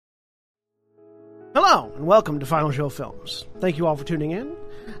Hello, and welcome to Final Show Films. Thank you all for tuning in.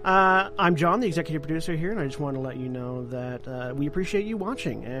 I'm John, the executive producer here, and I just want to let you know that we appreciate you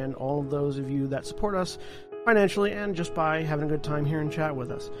watching, and all of those of you that support us financially and just by having a good time here and chat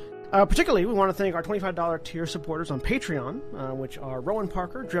with us. Particularly, we want to thank our $25 tier supporters on Patreon, which are Rowan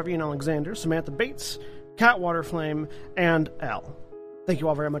Parker, Drevian Alexander, Samantha Bates, Cat Waterflame, and Elle. Thank you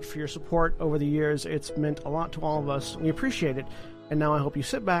all very much for your support over the years. It's meant a lot to all of us. We appreciate it, and now I hope you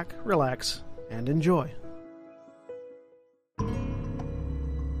sit back, relax, and enjoy.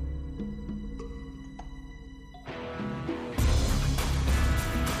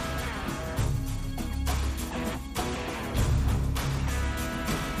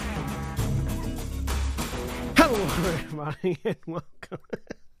 Hello, everybody, and welcome.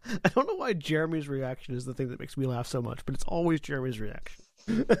 I don't know why Jeremy's reaction is the thing that makes me laugh so much, but it's always Jeremy's reaction.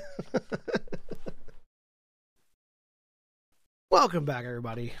 Welcome back,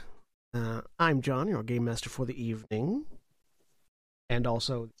 everybody. I'm John, your game master for the evening, and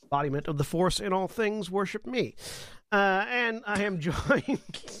also the embodiment of the Force in all things worship me. And I am joined...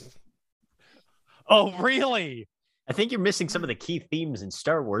 Oh, really? I think you're missing some of the key themes in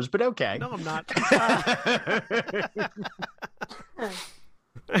Star Wars, but okay. No, I'm not.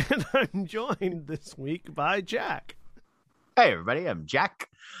 And I'm joined this week by Jack. Hey, everybody, I'm Jack.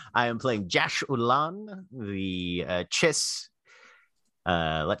 I am playing Jash Ulan, the Chiss.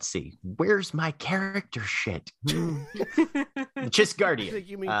 Let's see. Where's my character shit? The Chiss Guardian. I think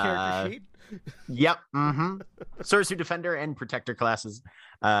you mean character sheet? Yep. Mm-hmm. Sorcerer Defender and Protector classes,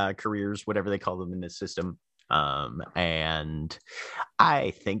 careers, whatever they call them in this system. And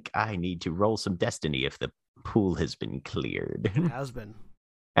I think I need to roll some Destiny if the pool has been cleared. It has been.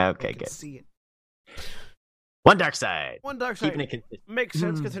 Okay, good. See it. One dark side. One dark side. Keeping it consistent. Makes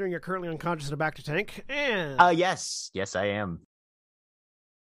sense considering you're currently unconscious and back to tank. And Yes, I am.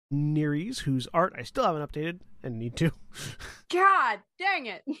 Neres, whose art I still haven't updated and need to. God dang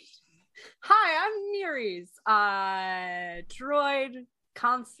it. Hi, I'm Neres, droid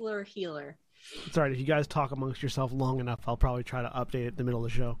consular healer. It's alright, if you guys talk amongst yourself long enough, I'll probably try to update it in the middle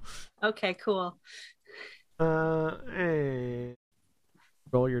of the show. Okay, cool. And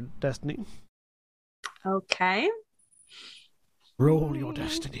roll your destiny. Okay. Roll your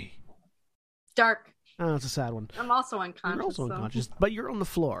destiny. Dark. Oh, it's a sad one. I'm also unconscious. You're also unconscious, but you're on the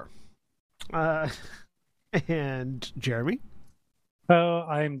floor. And Jeremy?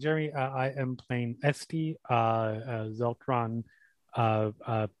 I'm Jeremy. I am playing Esti, Zeltron,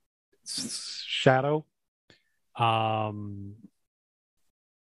 Shadow.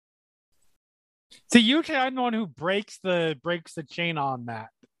 See, usually I'm the one who breaks the chain on that.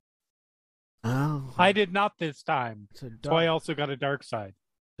 Oh. I did not this time. So I also got a dark side.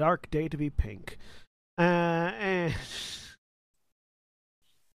 Dark day to be pink. And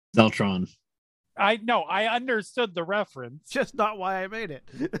Zeltron. I understood the reference. Just not why I made it.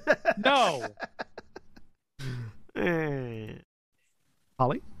 No.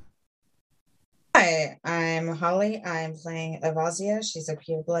 Holly? Hi, I'm Holly. I'm playing Avazia. She's a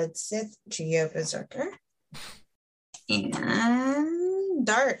pureblood Sith Trio Berserker. And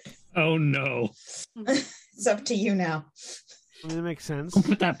Dark. Oh no. It's up to you now. It makes sense. Don't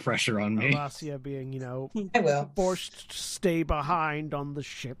put that pressure on me. Alasia being, I will. forced to stay behind on the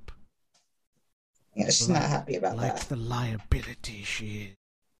ship. Yeah, she's not happy about like that. the liability she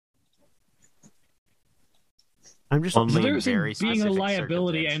is. I'm just Only There's very being a specific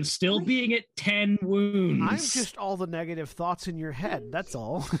liability and circumstances. still being at 10 wounds. I'm just all the negative thoughts in your head, that's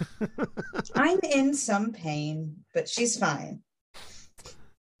all. I'm in some pain, but she's fine.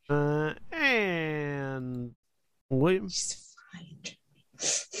 And William. She's fine.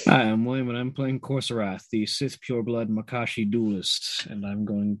 Hi, I'm William, and I'm playing Corsarath, the Sith Pureblood Makashi duelist, and I'm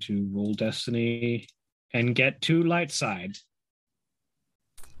going to roll Destiny and get to light side.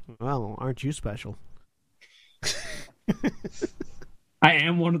 Well, aren't you special? I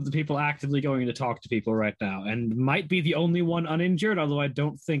am one of the people actively going to talk to people right now, and might be the only one uninjured, although I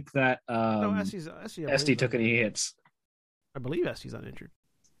don't think that No, Essie, Esty took any hits. I believe Essie's uninjured.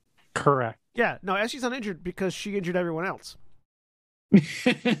 Correct. Yeah, no, Essie's uninjured because she injured everyone else.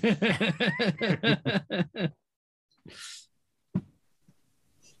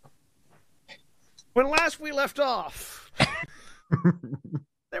 When last we left off,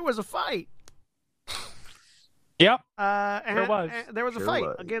 there was a fight. Yep. There was a Sure fight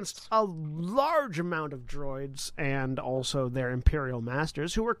was. against a large amount of droids and also their Imperial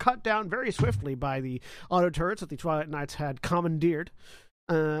masters, who were cut down very swiftly by the auto turrets that the Twilight Knights had commandeered.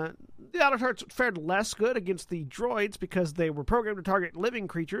 The auto turrets fared less good against the droids because they were programmed to target living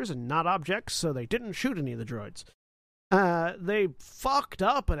creatures and not objects, so they didn't shoot any of the droids. They fucked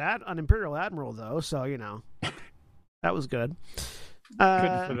up an Imperial Admiral, though, so, that was good.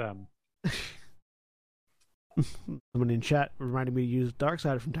 Good for them. Someone in chat reminded me to use dark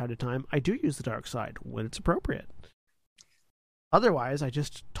side from time to time. I do use the dark side when it's appropriate. Otherwise, I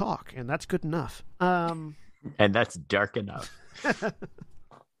just talk, and that's good enough. And that's dark enough.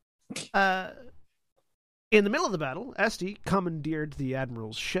 In the middle of the battle, Esty commandeered the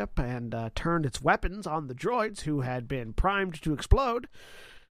Admiral's ship and turned its weapons on the droids who had been primed to explode,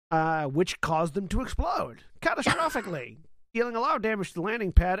 which caused them to explode catastrophically, dealing a lot of damage to the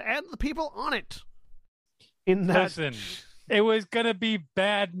landing pad and the people on it. Listen, it was going to be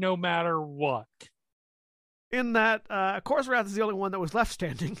bad no matter what. In that, Corserath is the only one that was left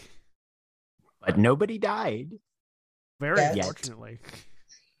standing. But nobody died. Very Yet. fortunately.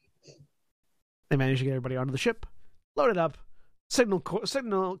 They managed to get everybody onto the ship, load it up, signal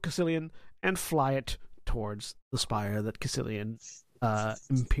Caecilian, and fly it towards the spire that Caecilian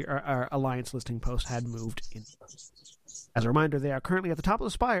Alliance listing post had moved in. As a reminder, they are currently at the top of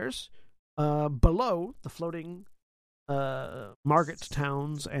the spires, below the floating Margate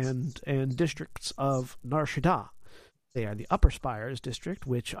towns and districts of Nar Shaddaa. They are the Upper Spires district,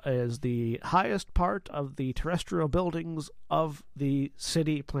 which is the highest part of the terrestrial buildings of the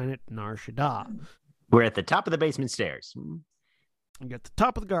city planet Nar Shaddaa. We're at the top of the basement stairs. You're at the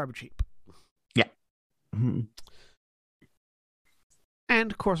top of the garbage heap. Yeah. Mm-hmm.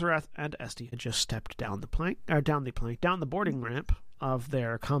 And Corserath and Esty had just stepped down the boarding ramp of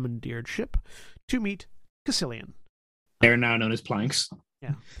their commandeered ship to meet Caecilian. They're now known as planks.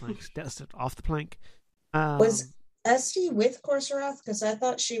 Yeah, planks off the plank. Was Esty with Corserath? Because I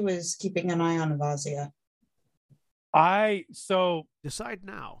thought she was keeping an eye on Avazia. Decide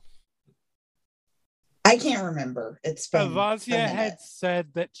now. I can't remember. It's been Avazia a had minute. said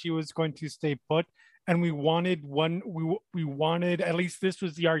that she was going to stay put, and we wanted at least this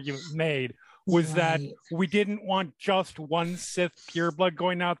was the argument made, was that Right. we didn't want just one Sith pureblood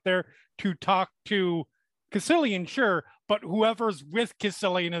going out there to talk to Caecilian, sure, but whoever's with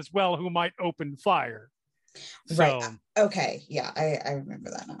Caecilian as well who might open fire. Right. So, Okay. Yeah, I remember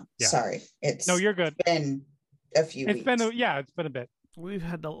that now. Yeah. Sorry. It's no, you're good. been a few It's weeks. been a bit. We've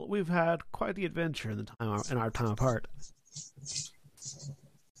had quite the adventure in our time apart.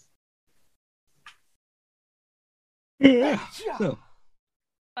 So,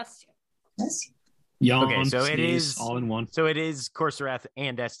 Bless you. Yes. yawn, Okay, so it sneeze, is all in one. So it is Corserath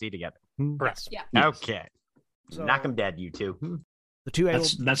and Esty together. Correct. Yeah. Yes. Okay. So- Knock them dead, you two. The two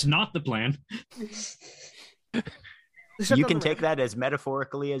That's not the plan. You can take that as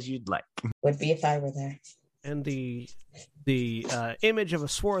metaphorically as you'd like. Would be if I were there. And the image of a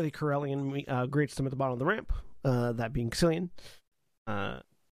swarthy Corellian greets them at the bottom of the ramp, that being Caecilian,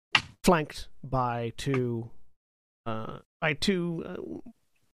 flanked by two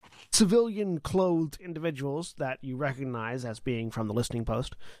civilian-clothed individuals that you recognize as being from the listening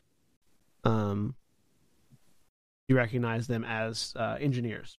post. You recognize them as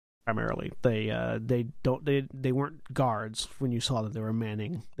engineers primarily. They weren't guards when you saw that they were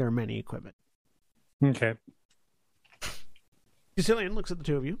manning equipment. Okay. Caecilian looks at the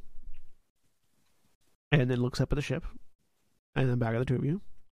two of you, and then looks up at the ship, and then back at the two of you,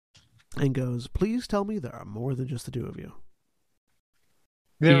 and goes, "Please tell me there are more than just the two of you."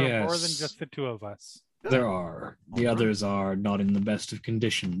 There are Yes. more than just the two of us. There are. The others are not in the best of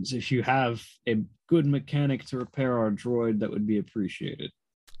conditions. If you have a good mechanic to repair our droid, that would be appreciated.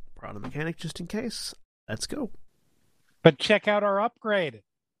 Brought a mechanic just in case. Let's go. But check out our upgrade.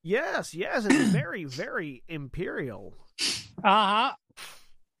 Yes, it's very, very imperial. Uh-huh.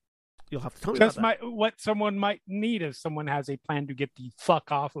 You'll have to tell me Just about that. what someone might need if someone has a plan to get the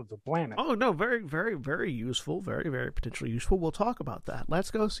fuck off of the planet. Oh no, very, very, very useful. Very, very potentially useful. We'll talk about that.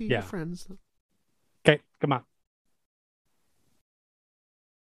 Let's go see your Yeah. friends. Okay, come on.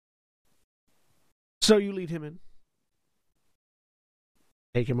 So you lead him in.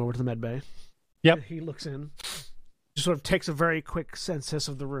 Take him over to the med bay. Yep. He looks in. Just sort of takes a very quick census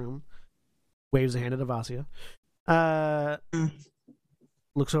of the room. Waves a hand at Avasia.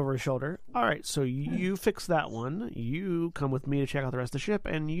 Looks over his shoulder. All right, so you fix that one. You come with me to check out the rest of the ship,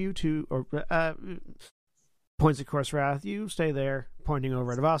 and you two, points at Corserath. You stay there, pointing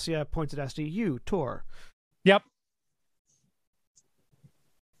over at Avasia. Points at Esty. You, Tor. Yep.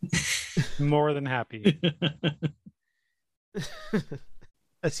 More than happy.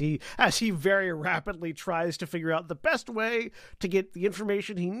 As he very rapidly tries to figure out the best way to get the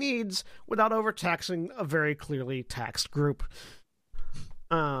information he needs without overtaxing a very clearly taxed group.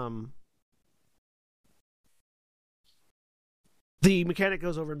 The mechanic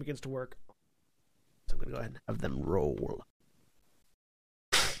goes over and begins to work. going to go ahead and have them roll.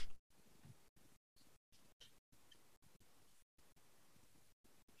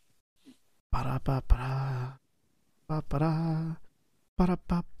 Ba-da-ba-ba-da. Ba-ba-da.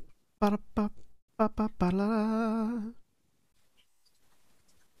 Ba-da-ba. Ba-da-ba. Ba-ba-ba-da.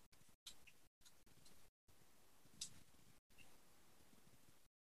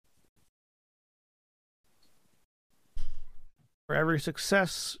 For every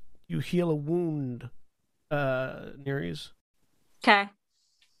success, you heal a wound, Nereus. Okay.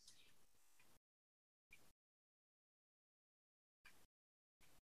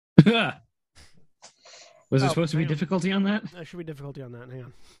 Was there Oh, supposed to be hang on. difficulty on that? There should be difficulty on that. Hang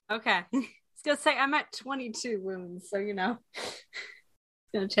on. Okay. I was gonna say I'm at 22 wounds, so it's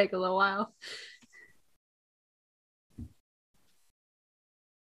gonna take a little while.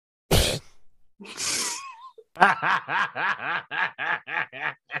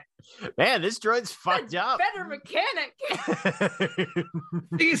 Man, this droid's fucked up. Better mechanic.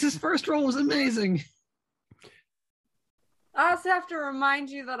 His first roll was amazing. I also have to remind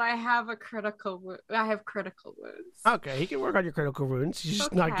you that I have critical wounds. Okay, he can work on your critical wounds. He's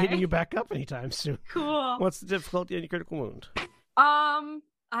just not Okay. getting you back up anytime soon. Cool. What's the difficulty on your critical wound?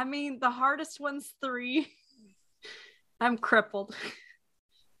 I mean the hardest one's 3. I'm crippled.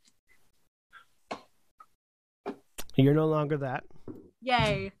 You're no longer that.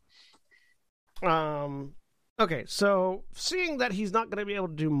 Yay. Okay, so seeing that he's not going to be able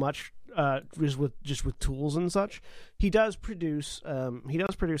to do much just with tools and such, he does produce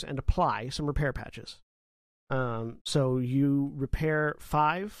and apply some repair patches. So you repair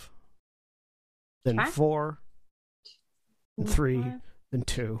 5, then Okay. 4, then 3, then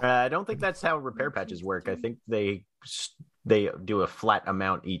 2. I don't think that's how repair patches work. I think they do a flat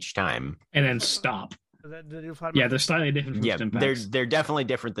amount each time. And then stop. They do flat Yeah, amount? they're slightly different from Yeah, stim they're packs. definitely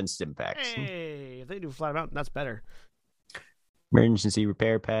different than stim packs. Hey, if they do flat amount, that's better. Emergency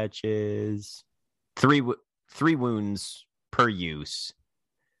repair patches. 3 wounds per use.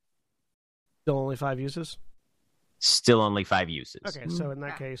 Still only 5 uses? Still only 5 uses. Okay, so in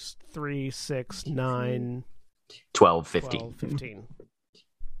that case, 3, 6, 9, 12, 15. 12, 15.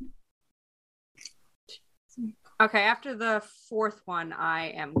 Okay, after the 4th one, I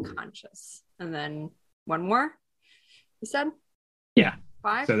am conscious. And then one more? You said? Yeah.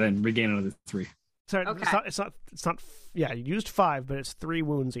 5? So then regain another 3. Sorry, Okay. it's not. Yeah, you used 5, but it's 3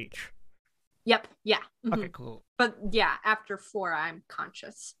 wounds each. Yep. Yeah. Mhm. Okay, cool. But yeah, after 4, I'm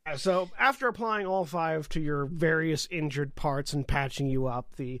conscious. So after applying all 5 to your various injured parts and patching you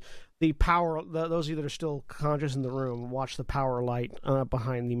up, the power, those of you that are still conscious in the room, watch the power light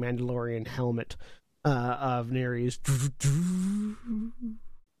behind the Mandalorian helmet of Nereus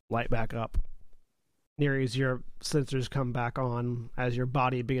light back up. Nereus, your sensors come back on as your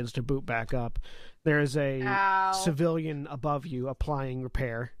body begins to boot back up. There is a Ow. civilian above you applying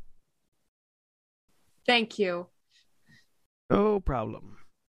repair. Thank you. No problem.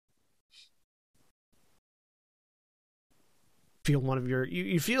 Feel one of your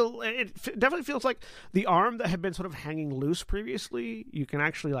you feel definitely feels like the arm that had been sort of hanging loose previously, you can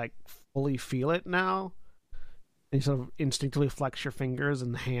actually like fully feel it now. And you sort of instinctively flex your fingers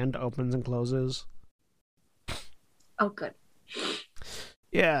and the hand opens and closes. Oh, good.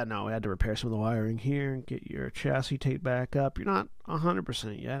 Yeah, no, we had to repair some of the wiring here and get your chassis taped back up. You're not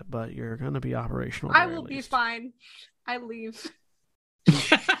 100% yet, but you're going to be operational. I will be fine. I leave.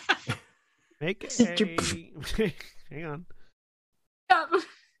 Make a... Hang on. Yep.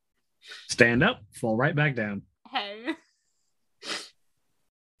 Stand up, fall right back down. Hey.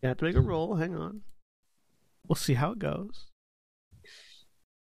 You have to make a roll. Hang on. We'll see how it goes.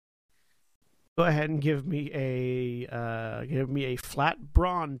 Go ahead and give me a flat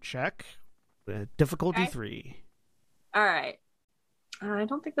brawn check. Difficulty Okay. 3. All right. I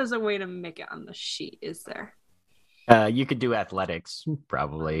don't think there's a way to make it on the sheet, is there? You could do athletics,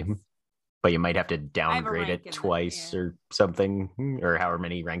 probably. But you might have to downgrade rank it in twice that, or something, or however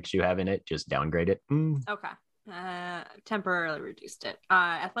many ranks you have in it. Just downgrade it. Okay. Temporarily reduced it.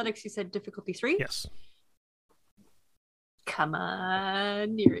 Athletics, you said difficulty 3? Yes. Come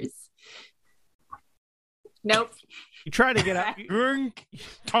on, Nereus. Nope. You try to get up. Gunk,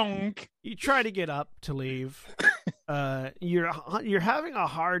 tonk. You try to get up to leave. You're having a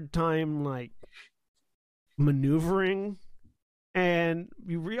hard time like maneuvering, and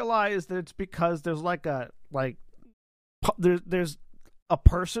you realize that it's because there's there's a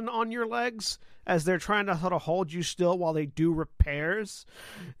person on your legs as they're trying to sort of hold you still while they do repairs,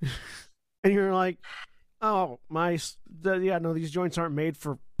 and you're like, oh no, these joints aren't made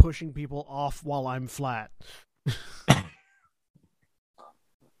for pushing people off while I'm flat.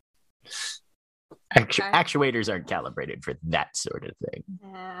 Okay. Actuators aren't calibrated for that sort of thing.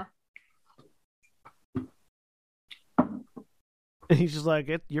 Yeah. And he's just like,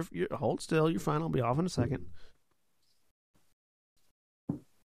 you're hold still, you're fine, I'll be off in a second.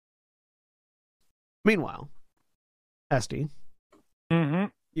 Meanwhile, Esty,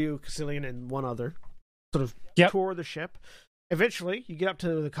 you, Caecilian, and one other sort of tour the ship. Eventually, you get up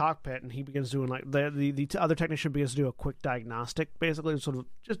to the cockpit, and he begins doing like the other technician begins to do a quick diagnostic, basically, sort of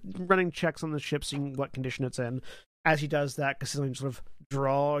just running checks on the ship, seeing what condition it's in. As he does that, Caecilian sort of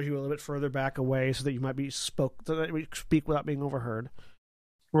draws you a little bit further back away so that you might be so that we speak without being overheard.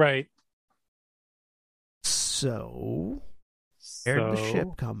 Right. So, where did the ship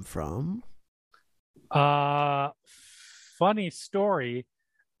come from? Funny story.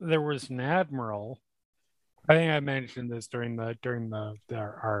 There was an admiral. I think I mentioned this during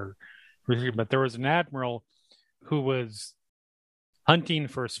our review, but there was an admiral who was hunting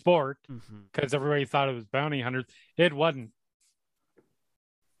for sport because everybody thought it was bounty hunters. It wasn't.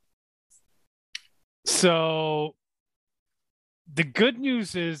 So the good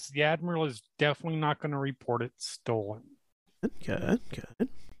news is the admiral is definitely not going to report it stolen. Good.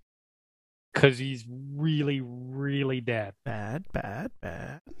 Because he's really, really dead. Bad.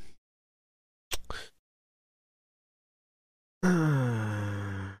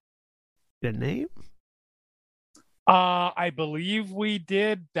 Get a name? I believe we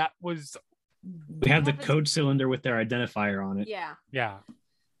did. That was... We have the code cylinder with their identifier on it. Yeah. Yeah.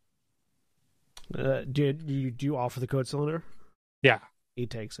 Did you offer the code cylinder? Yeah. He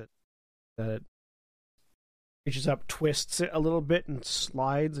takes it. It reaches up, twists it a little bit, and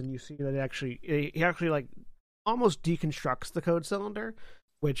slides, and you see that he actually like almost deconstructs the code cylinder,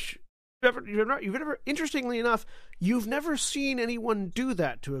 which you've never interestingly enough, you've never seen anyone do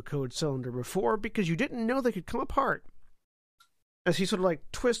that to a code cylinder before because you didn't know they could come apart. As he sort of like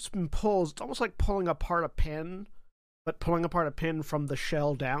twists and pulls, it's almost like pulling apart a pin, but pulling apart a pin from the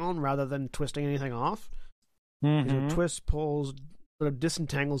shell down rather than twisting anything off. So twists, pulls, sort of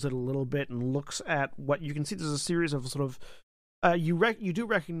disentangles it a little bit and looks at what you can see. There's a series of sort of you do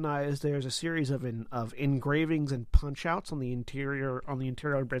recognize there's a series of engravings and punch outs on the interior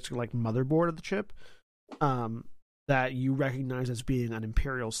basically like motherboard of the chip that you recognize as being an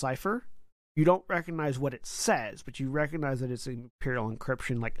Imperial cipher. You don't recognize what it says, but you recognize that it's Imperial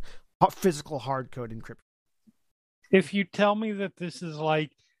encryption, like physical hard code encryption. If you tell me that this is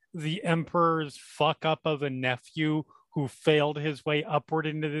like the Emperor's fuck up of a nephew who failed his way upward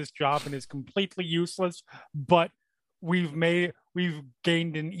into this job and is completely useless, but we've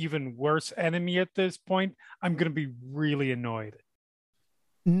gained an even worse enemy at this point, I'm going to be really annoyed.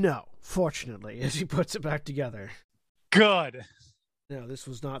 No, fortunately, as he puts it back together. Good. No, this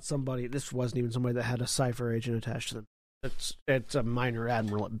wasn't even somebody that had a cipher agent attached to them. It's a minor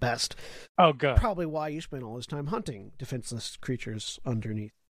admiral at best. Oh, good. Probably why you spent all this time hunting defenseless creatures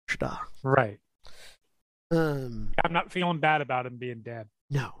underneath Shda. Right. I'm not feeling bad about him being dead.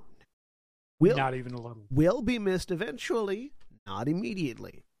 No. Not even a little. Will be missed eventually, not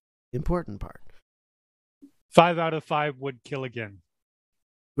immediately. Important part. 5 out of 5 would kill again.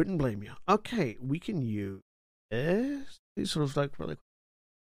 Wouldn't blame you. Okay, we can use this. These sort of like really.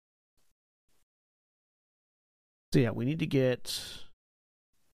 So yeah, we need to get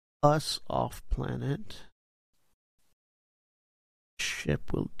us off planet. Ship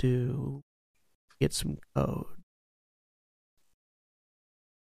will do. Get some code.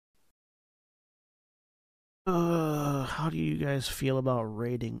 How do you guys feel about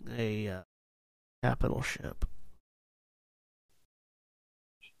raiding a capital ship?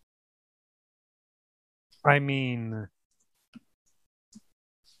 I mean,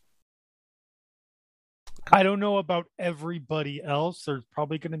 I don't know about everybody else. There's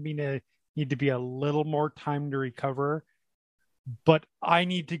probably going to need to be a little more time to recover, but I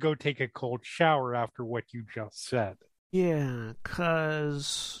need to go take a cold shower after what you just said. Yeah,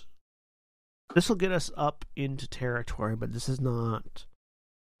 because this will get us up into territory, but this is not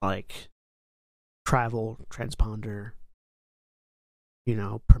like travel, transponder,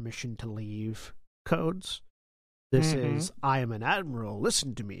 permission to leave codes. This is I am an admiral,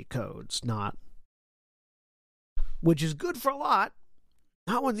 listen to me codes, not, which is good for a lot,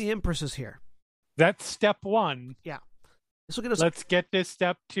 not when the Empress is here. That's step 1. Yeah. This will get us. Let's get to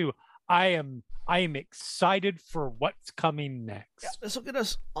step 2. I am excited for what's coming next. Yeah, this will get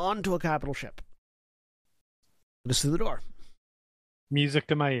us onto a capital ship. Get us through the door. Music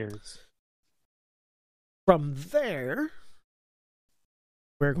to my ears. From there,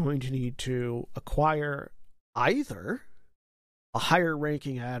 we're going to need to acquire either a higher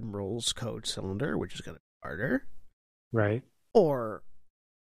ranking admiral's code cylinder, which is going to be harder. Right. Or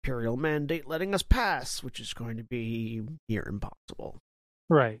Imperial mandate letting us pass, which is going to be near impossible.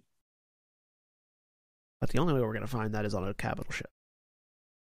 Right. But the only way we're going to find that is on a capital ship.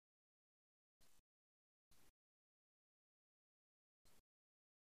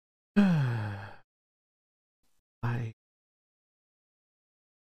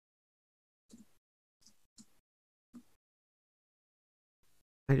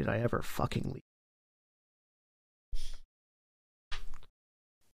 Why did I ever fucking leave?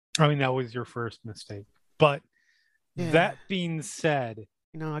 I mean, that was your first mistake. But Yeah. that being said,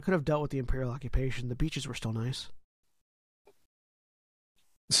 I could have dealt with the Imperial occupation. The beaches were still nice.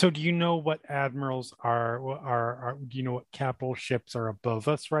 so do you know what admirals are do you know what capital ships are above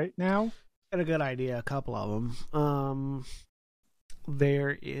us right now? Got a good idea, a couple of them.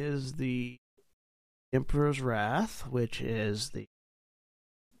 There is the Emperor's Wrath, which is the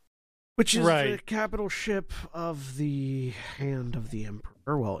Right. capital ship of the Hand of the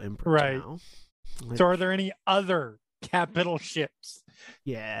Emperor. Well, Emperor Right. now. So are there any other capital ships?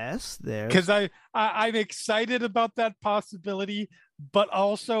 Yes, there's... Because I'm excited about that possibility, but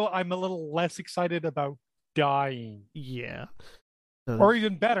also I'm a little less excited about dying. Yeah. Or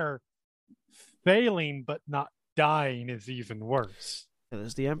even better, failing but not dying is even worse.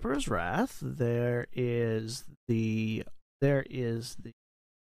 There's the Emperor's Wrath. There is the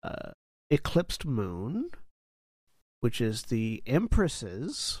Eclipsed Moon, which is the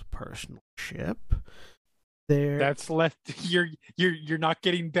Empress's personal ship. That's left. You're not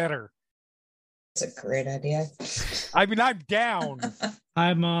getting better. It's a great idea. I mean, I'm down.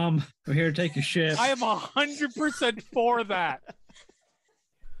 Hi, Mom. We're here to take your ship. I am 100% for that.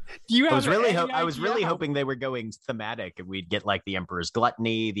 Do you have I was any really idea how- hoping they were going thematic, and we'd get like the Emperor's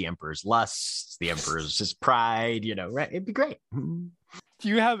Gluttony, the Emperor's Lust, the Emperor's Pride. Right? It'd be great. Do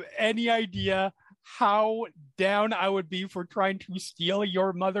you have any idea how down I would be for trying to steal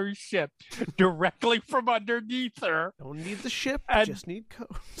your mother's ship directly from underneath her? Don't need the ship, And- just need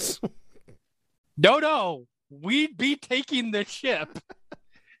codes. No, we'd be taking the ship,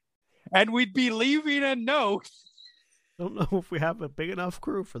 and we'd be leaving a note Don't know if we have a big enough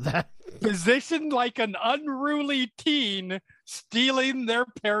crew for that. positioned like an unruly teen stealing their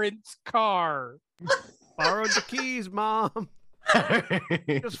parents' car. Borrowed the keys, Mom.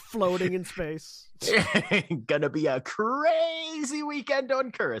 Just floating in space. Gonna be a crazy weekend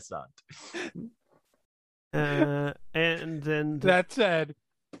on Coruscant. And then That said,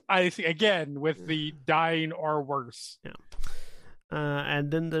 I see again with the dying or worse. and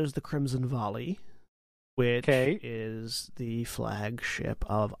then there's the Crimson Volley, which Okay. is the flagship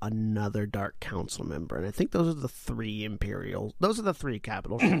of another Dark Council member. And I think those are the three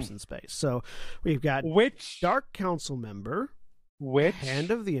capital ships in space. So we've got Which Dark Council member, which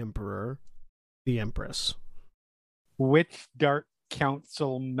Hand of the Emperor, the Empress. which Dark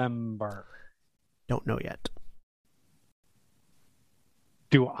Council member Don't know yet.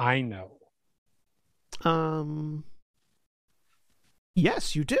 do I know?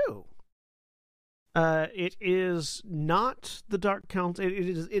 Yes, you do. It is not the Dark Council.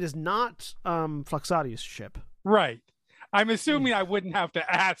 It is not Fluxatius' ship. Right. I'm assuming I wouldn't have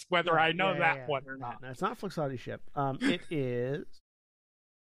to ask whether I know that Yeah. one or not. No, it's not Fluxatius' ship. It is.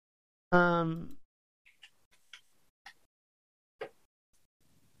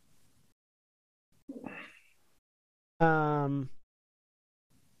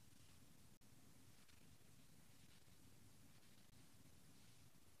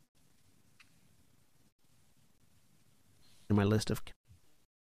 In my list of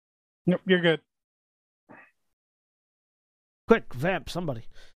Nope, you're good. quick vamp somebody.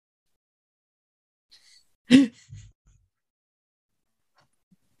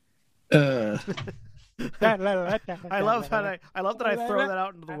 I love that I throw that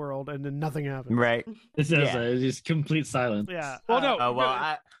out into the world and then nothing happens. Right. This is just complete silence. Yeah. Well, no. Oh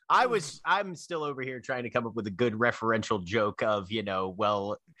well, I'm still over here trying to come up with a good referential joke of,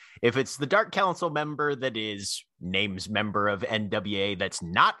 well, if it's the Dark Council member that is names member of NWA that's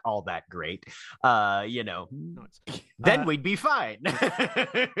not all that great, No, it's, then we'd be fine. no,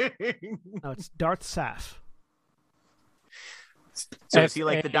 it's Darth Saf. So is he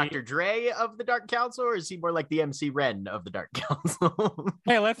like the S.A. Dr. Dre of the Dark Council, or is he more like the MC Ren of the Dark Council?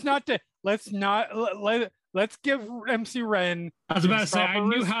 Hey, let's give MC Ren. I was about to some say, I proper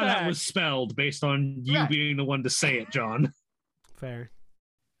knew how that respect. was spelled based on you Right. being the one to say it, John. Fair.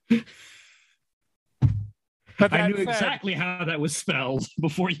 But I that knew said, exactly how that was spelled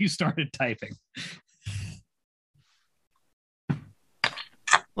before you started typing.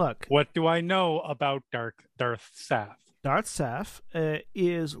 Look, What do I know about Darth Saf? Darth Saf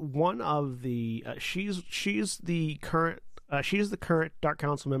is one of the. She's the current She is the current Dark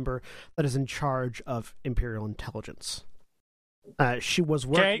Council member that is in charge of Imperial intelligence. She was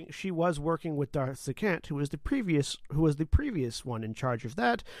working. Okay. She was working with Darth Zakant, who was the previous one in charge of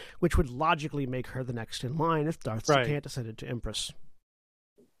that, which would logically make her the next in line if Darth Zakant ascended to Empress.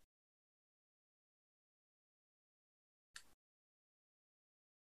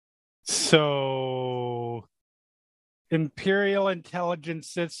 So, Imperial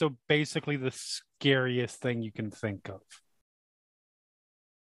intelligence is so basically the scariest thing you can think of.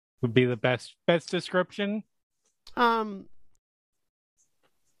 Would be the best description. And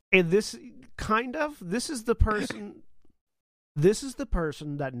this is the person. This is the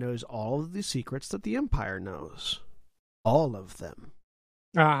person that knows all of the secrets that the Empire knows, all of them.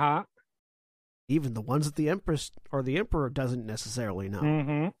 Even the ones that the Empress or the Emperor doesn't necessarily know.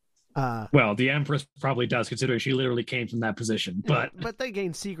 Mm-hmm. Well, the Empress probably does, considering she literally came from that position. But they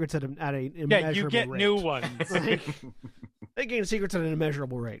gain secrets at an immeasurable rate. You get new ones. They gain secrets at an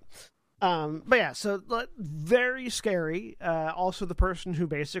immeasurable rate. But yeah, so very scary. Also, the person who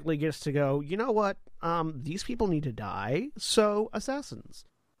basically gets to go, you know what? These people need to die. So assassins,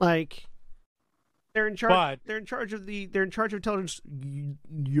 like, they're in charge. They're in charge of intelligence.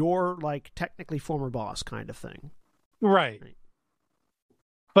 Your like technically former boss kind of thing, right?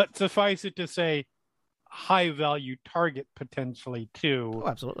 But suffice it to say, high value target potentially too. Oh,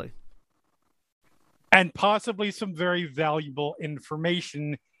 absolutely. And possibly some very valuable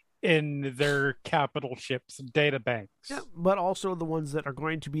information in their capital ships data banks. Yeah, but also the ones that are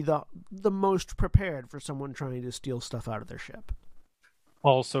going to be the most prepared for someone trying to steal stuff out of their ship.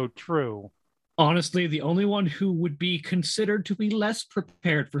 Also true. Honestly, the only one who would be considered to be less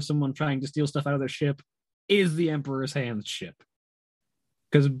prepared for someone trying to steal stuff out of their ship is the Emperor's Hand's ship.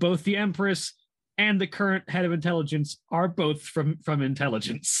 Because both the Empress and the current head of intelligence are both from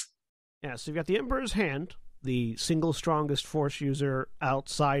intelligence. Yeah, so you've got the Emperor's Hand, the single strongest force user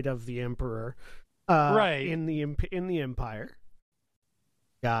outside of the Emperor, in the Empire.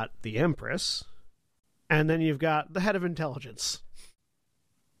 Got the Empress, and then you've got the head of intelligence.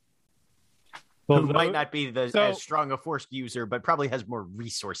 Who might not be as strong a force user, but probably has more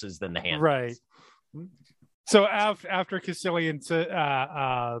resources than the Hand. Right. So after Caecilian says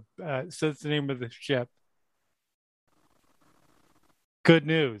the name of the ship, good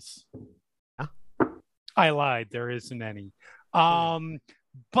news. Yeah. I lied. There isn't any.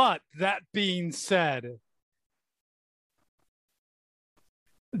 But that being said,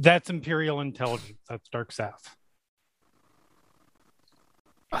 that's Imperial intelligence. That's Dark South.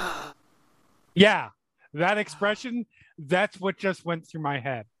 Yeah, that expression, that's what just went through my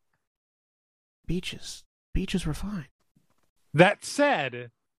head. Beaches were fine. That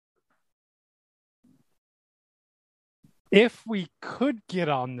said, if we could get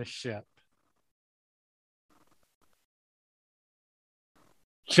on the ship,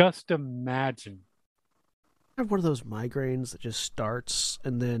 just imagine. I have one of those migraines that just starts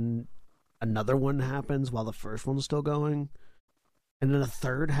and then another one happens while the first one's still going. And then a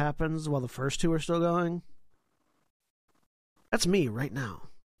third happens while the first two are still going. That's me right now.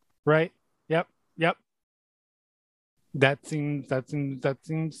 Right? Yep. That seems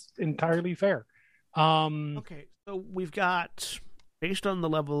entirely fair. Okay, so we've got, based on the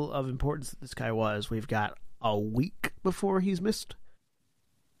level of importance that this guy was, we've got a week before he's missed.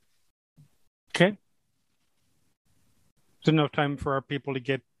 Okay. There's enough time for our people to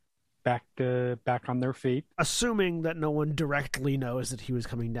get back on their feet. Assuming that no one directly knows that he was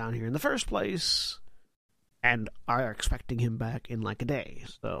coming down here in the first place, and are expecting him back in like a day.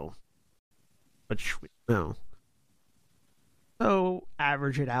 So, which we know. So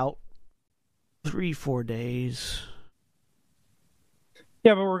average it out, 3-4 days.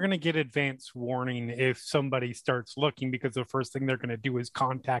 Yeah, but we're going to get advance warning if somebody starts looking, because the first thing they're going to do is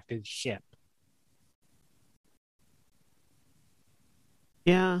contact his ship.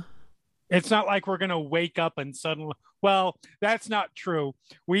 Yeah. It's not like we're going to wake up and suddenly... Well, that's not true.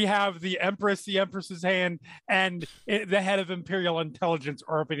 We have the Empress's Hand, and the head of Imperial intelligence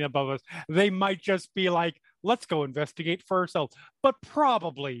orbiting above us. They might just be like, let's go investigate for ourselves. But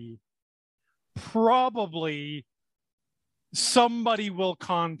probably somebody will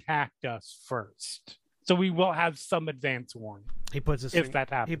contact us first. So we will have some advance warning. That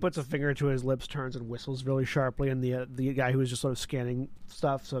happens. He puts a finger to his lips, turns and whistles really sharply, and the guy who was just sort of scanning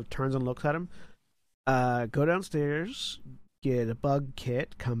stuff sort of turns and looks at him. Go downstairs, get a bug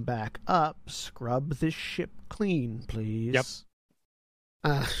kit, come back up, scrub this ship clean, please. Yep.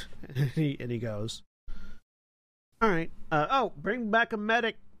 And he goes. All right. Bring back a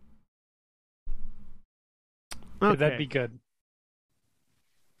medic. Okay. That'd be good.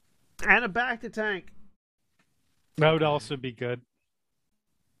 And a back to tank. That would also be good.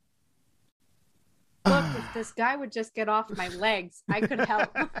 Look, if this guy would just get off my legs, I could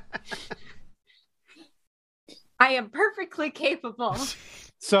help. I am perfectly capable.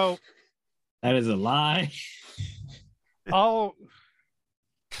 So That is a lie.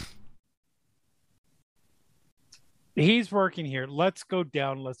 He's working here. Let's go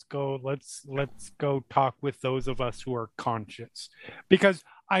down. Let's go talk with those of us who are conscious. Because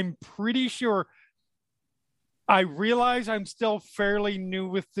I'm pretty sure, I realize I'm still fairly new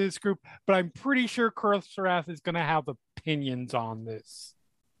with this group, but I'm pretty sure Kurthrath is going to have opinions on this.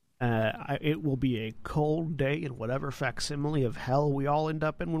 It will be a cold day in whatever facsimile of hell we all end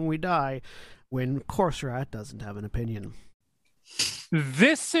up in when we die, when Kurthrath doesn't have an opinion.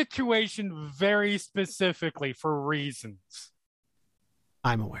 This situation very specifically for reasons.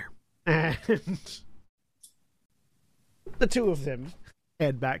 I'm aware. And the two of them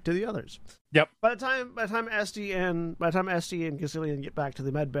head back to the others. Yep. By the time Esty and Caecilian get back to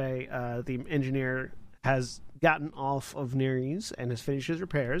the med bay, the engineer has gotten off of Neres and has finished his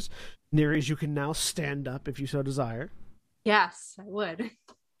repairs. Neres, you can now stand up if you so desire. Yes, I would.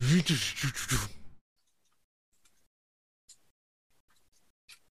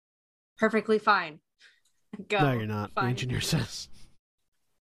 Perfectly fine. Go. No, you're not. Fine. The engineer says.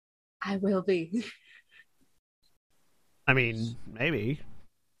 I will be. I mean, maybe.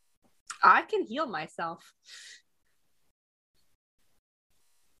 I can heal myself.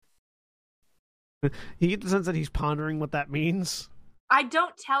 You get the sense that he's pondering what that means. I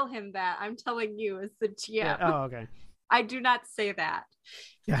don't tell him that. I'm telling you as the GM. Yeah. Oh, okay. I do not say that.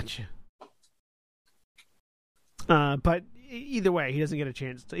 Gotcha. But either way, he doesn't get a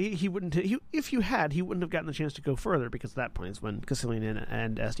chance to. He wouldn't. If you had, he wouldn't have gotten the chance to go further because at that point is when Caecilian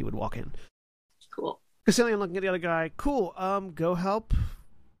and Esty would walk in. Cool. Caecilian looking at the other guy. Cool. Go help.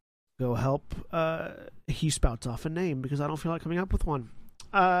 Go help. He spouts off a name because I don't feel like coming up with one.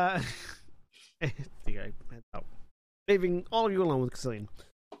 Leaving all of you alone with Caecilian.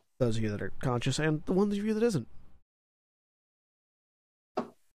 Those of you that are conscious and the ones of you that isn't.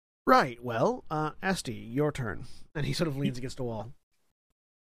 Right, well, Esty, your turn. And he sort of leans against a wall.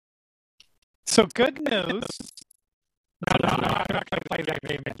 So good news. No, I'm not going to play that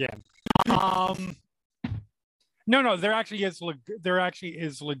game again. No, there actually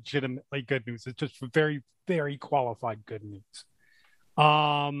is legitimately good news. It's just very, very qualified good news.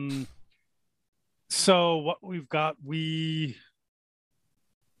 So what we've got, we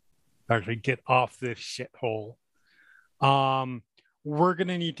actually get off this shithole. We're going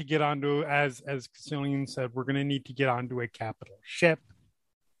to need to get onto, as Caecilian said, we're going to need to get onto a capital ship.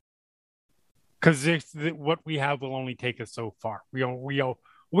 Because what we have will only take us so far. We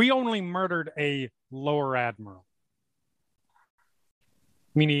only murdered a lower admiral.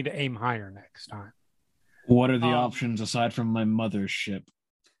 We need to aim higher next time. What are the options aside from my mother's ship?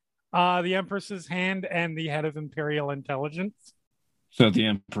 The Empress's Hand and the head of Imperial Intelligence. So the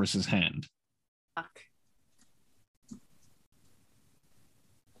Empress's Hand. Fuck.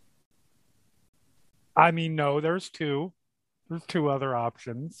 I mean, no, there's two. There's two other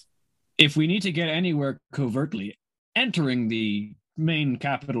options. If we need to get anywhere covertly, entering the main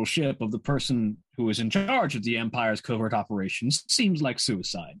capital ship of the person who is in charge of the Empire's covert operations seems like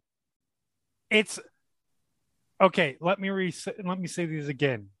suicide. It's okay. Let me say these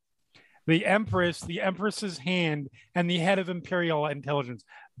again. The Empress, the Empress's Hand, and the head of Imperial Intelligence,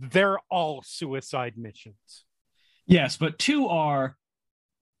 they're all suicide missions. Yes, but two are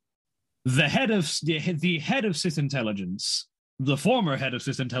the head of Sith Intelligence, the former head of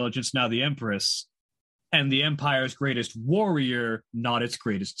Sith Intelligence, now the Empress, and the Empire's greatest warrior, not its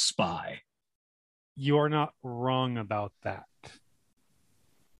greatest spy. You're not wrong about that.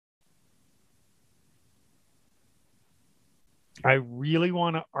 I really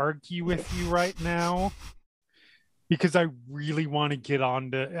want to argue with you right now because I really want to get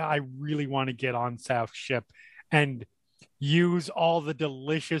on Saf's ship and use all the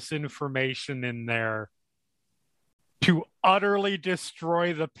delicious information in there to utterly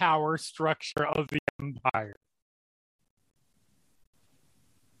destroy the power structure of the Empire.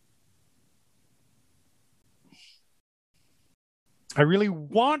 I really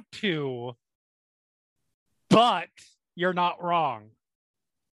want to, but you're not wrong.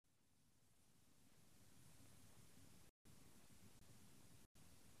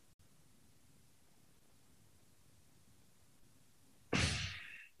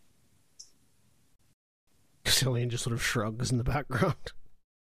 Caecilian just sort of shrugs in the background.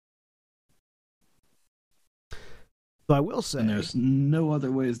 So I will say... And there's no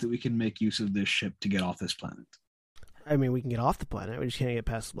other ways that we can make use of this ship to get off this planet. I mean, we can get off the planet. We just can't get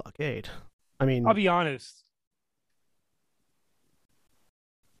past the blockade. I mean... I'll be honest.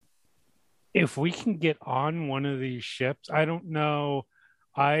 If we can get on one of these ships, I don't know.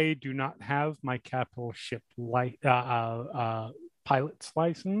 I do not have my capital ship pilot's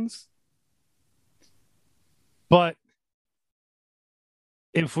license, but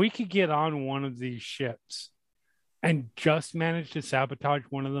if we could get on one of these ships and just manage to sabotage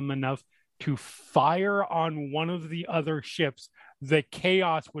one of them enough to fire on one of the other ships, the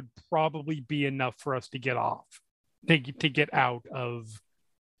chaos would probably be enough for us to get off, to get out of.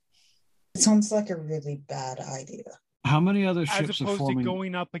 It sounds like a really bad idea. How many other As ships are opposed to forming?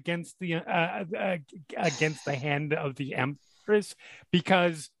 going up against the hand of the Empress,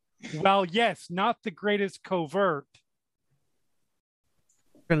 because, well, yes, not the greatest covert.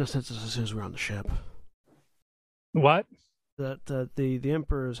 We're gonna sense this as soon as we're on the ship. What? The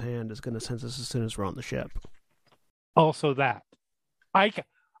Emperor's hand is gonna sense us as soon as we're on the ship. Also, that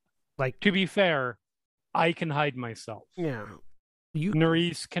to be fair, I can hide myself. Yeah,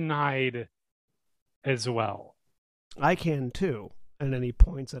 Nerys can hide as well. I can too. And then he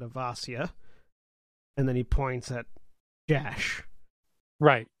points at Avasia, and then he points at Jash.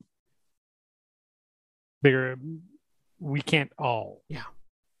 Right. We can't all. Yeah.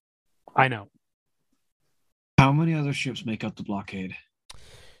 I know. How many other ships make up the blockade?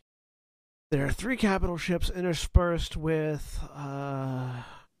 There are 3 capital ships interspersed with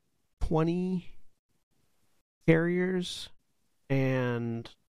 20 carriers and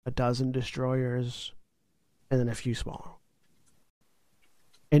a dozen destroyers, and then a few smaller.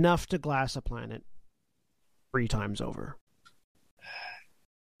 Enough to glass a planet 3 times over.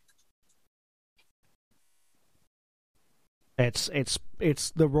 It's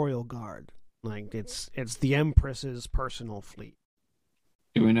the Royal Guard. Like it's the Empress's personal fleet.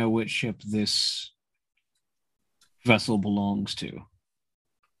 Do we know which ship this vessel belongs to?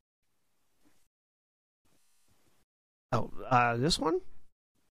 Oh, this one?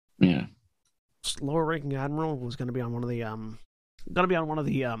 Yeah. Lower ranking admiral was going to be on one of the one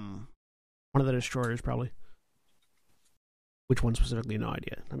of the destroyers probably. Which one specifically? No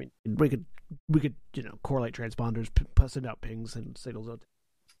idea. I mean, we could correlate transponders, send out pings and signals out,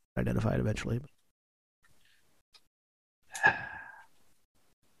 identify it eventually.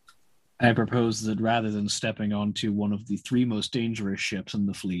 I propose that rather than stepping onto one of the 3 most dangerous ships in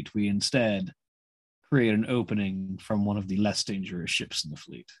the fleet, we instead create an opening from one of the less dangerous ships in the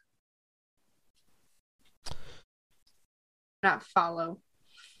fleet. Not follow.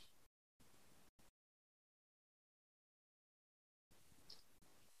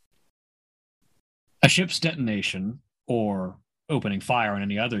 A ship's detonation, or opening fire on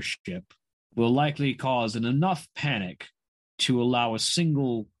any other ship, will likely cause enough panic to allow a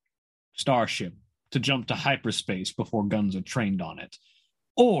single starship to jump to hyperspace before guns are trained on it.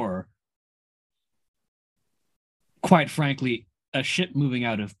 Or, quite frankly, a ship moving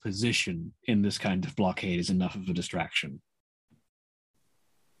out of position in this kind of blockade is enough of a distraction.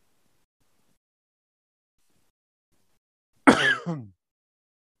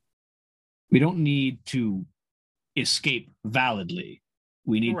 We don't need to escape validly.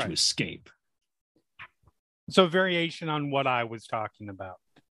 We need to escape. So variation on what I was talking about.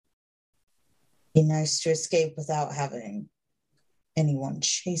 Be nice to escape without having anyone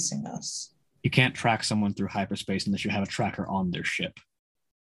chasing us. You can't track someone through hyperspace unless you have a tracker on their ship.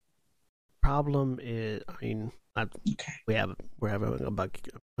 Problem is, I mean, Okay. we're having a bug.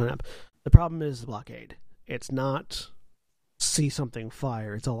 The problem is the blockade. It's not see something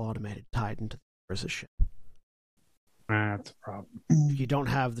fire. It's all automated, tied into the versus ship. That's a problem. If you don't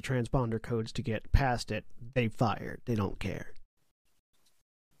have the transponder codes to get past it, they fire. They don't care.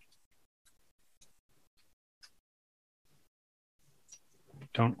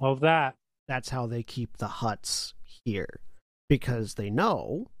 Don't love that. That's how they keep the Hutts here, because they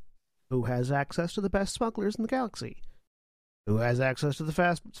know who has access to the best smugglers in the galaxy, who has access to the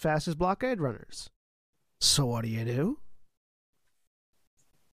fastest blockade runners. So what do?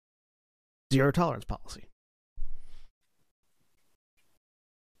 Zero tolerance policy.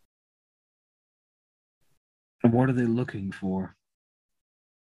 And what are they looking for?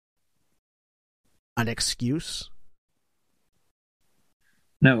 An excuse?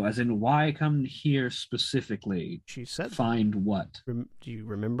 No, as in, why come here specifically? She said. Find what? Do you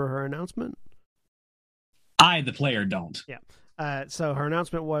remember her announcement? I, the player, don't. Yeah. So her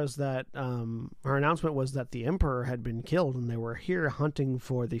announcement was that the Emperor had been killed, and they were here hunting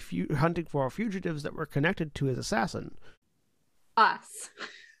for fugitives that were connected to his assassin. Us.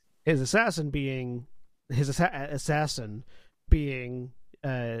 His assassin being Jinimizo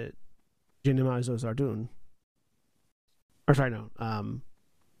Zardun. Or sorry, no.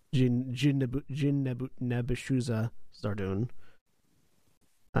 Jin Nebushuza Zardun.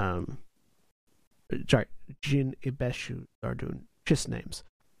 Sorry, Jin Ibeshu Ardun. Just names.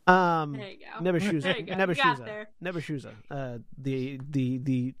 There you go. Nebushuza. There you go. You got there. Nebushuza.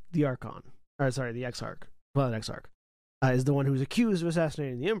 The Archon. Or sorry, the Exarch. Well, Exarch. Is the one who's accused of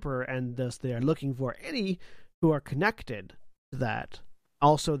assassinating the Emperor, and thus they are looking for any who are connected to that.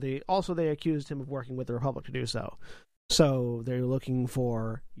 Also, they accused him of working with the Republic to do so. So they're looking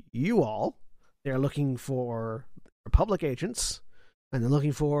for you all. They're looking for Republic agents, and they're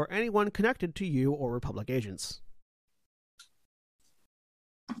looking for anyone connected to you or Republic agents.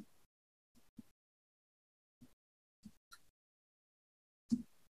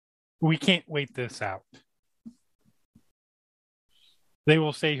 We can't wait this out. They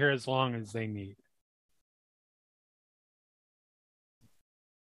will stay here as long as they need.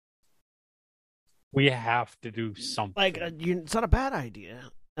 We have to do something. Like, it's not a bad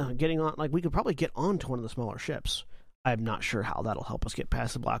idea. Getting on, like, we could probably get onto one of the smaller ships. I'm not sure how that'll help us get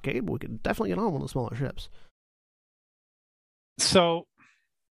past the blockade, but we could definitely get on one of the smaller ships. So,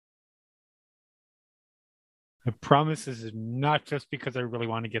 I promise this is not just because I really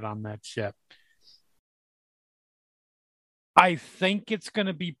want to get on that ship. I think it's going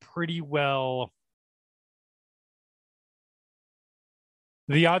to be pretty well.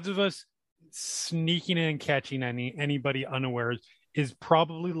 The odds of us sneaking in and catching anybody unawares is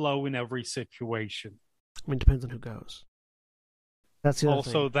probably low in every situation. I mean, it depends on who goes. That's the other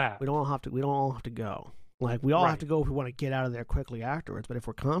Also thing. that. We don't all have to go. Like, we all have to go if we want to get out of there quickly afterwards. But if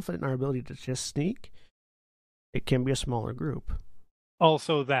we're confident in our ability to just sneak, it can be a smaller group.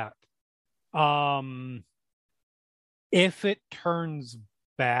 Also that. If it turns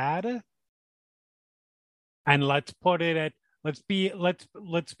bad, and let's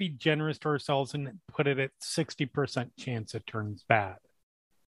be generous to ourselves and put it at 60% chance it turns bad.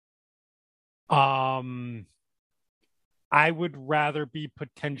 I would rather be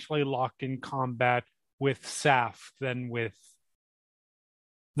potentially locked in combat with Saf than with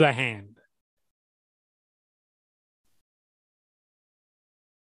the Hand.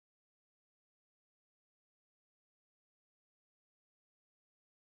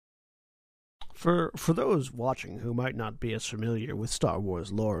 For those watching who might not be as familiar with Star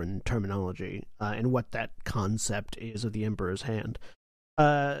Wars lore and terminology, and what that concept is of the Emperor's Hand,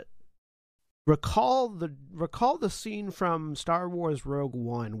 recall the scene from Star Wars Rogue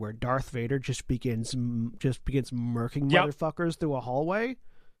One where Darth Vader just begins murking motherfuckers through a hallway.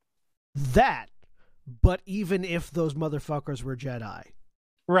 That, but even if those motherfuckers were Jedi,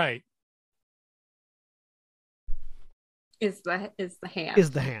 right? Is the Hand. Is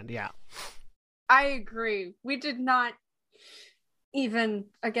the Hand, yeah. I agree. We did not even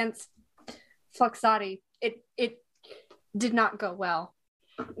against Fluxati. It did not go well.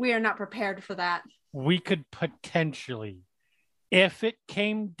 We are not prepared for that. We could potentially, if it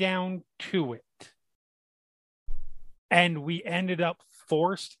came down to it, and we ended up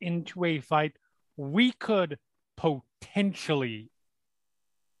forced into a fight, we could potentially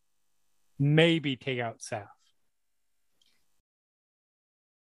maybe take out Saf.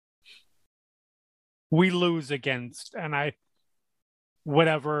 We lose against, and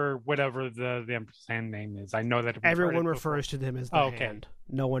whatever the Empress Hand name is. I know that everyone refers to them as the Hand.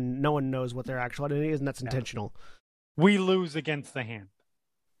 No one knows what their actual identity is, and that's intentional. We lose against the Hand.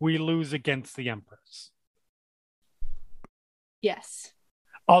 We lose against the Empress. Yes.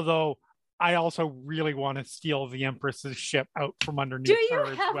 Although I also really want to steal the Empress's ship out from underneath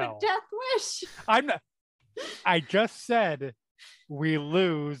her as well. Do you have a death wish? I'm not. I just said we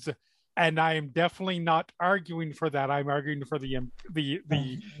lose. And I am definitely not arguing for that. I'm arguing for the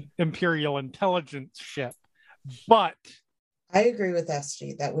Imperial Intelligence ship. But I agree with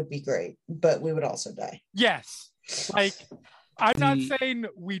SG. That would be great, but we would also die. Yes. Like, I'm not saying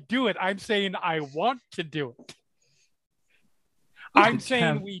we do it. I'm saying I want to do it. I'm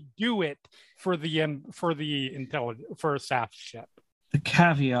saying we do it for the Saf's ship. The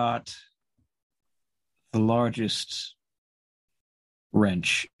caveat, the largest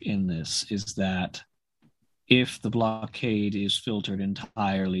wrench in this is that if the blockade is filtered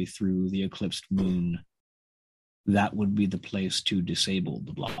entirely through the eclipsed moon, that would be the place to disable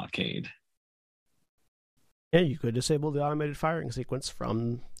the blockade. Yeah, you could disable the automated firing sequence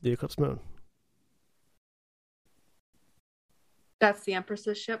from the eclipsed moon. That's the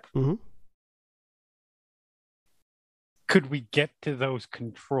Empress's ship? Mm-hmm. Could we get to those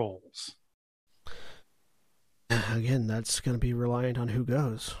controls? Again, that's going to be reliant on who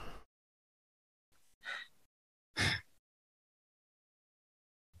goes.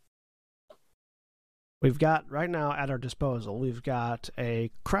 We've got, right now at our disposal, we've got a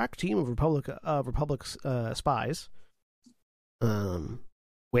crack team of Republic spies,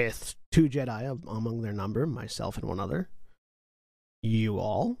 with 2 Jedi among their number, myself and one other. You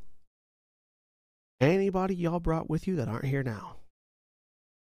all. Anybody y'all brought with you that aren't here now?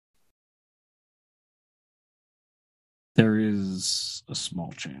 There is a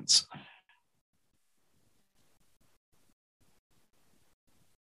small chance.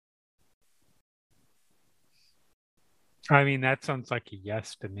 I mean, that sounds like a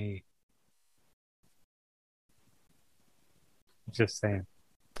yes to me. Just saying.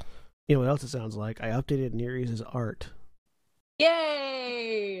 You know what else it sounds like? I updated Nereus' art.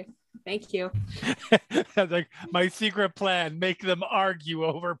 Yay! Thank you. Like my secret plan: make them argue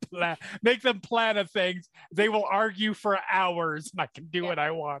over make them plan of things. They will argue for hours, and I can do what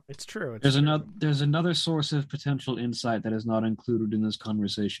I want. It's true. There's another source of potential insight that is not included in this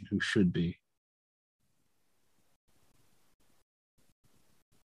conversation who should be.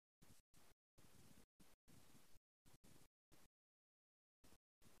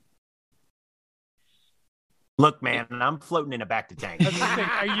 Look, man, I'm floating in a back to tank. That's the thing.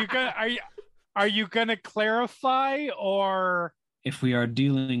 Are you gonna clarify, or If we are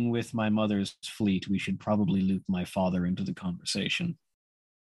dealing with my mother's fleet, we should probably loop my father into the conversation.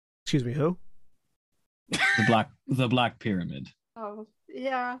 Excuse me, who? The Black Pyramid. Oh,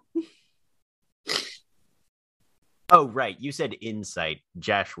 yeah. Oh, right. You said insight.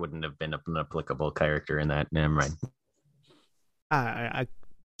 Jash wouldn't have been an applicable character in that. Never mind. I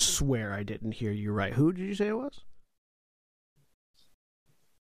swear I didn't hear you right. Who did you say it was?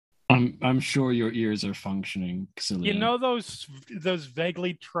 I'm sure your ears are functioning, Xillia. you know those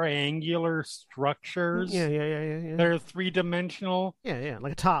vaguely triangular structures? Yeah. They're 3-dimensional. Yeah,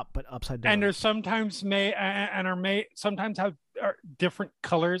 like a top, but upside down. And they're sometimes sometimes have different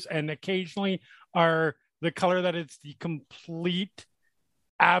colors, and occasionally are the color that it's the complete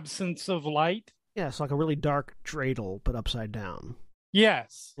absence of light. Yeah, it's like a really dark dreidel, but upside down.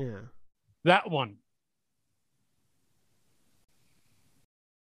 Yes, Yeah. that one.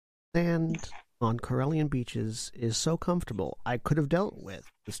 Sand on Corellian beaches is so comfortable, I could have dealt with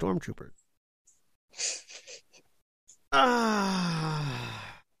the stormtroopers.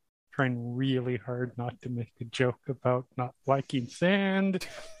 Trying really hard not to make a joke about not liking sand.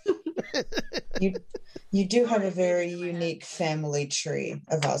 You do have a very unique family tree,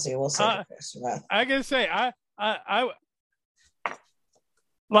 Avazia will say. I gotta say, I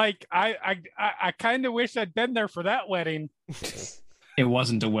kind of wish I'd been there for that wedding. It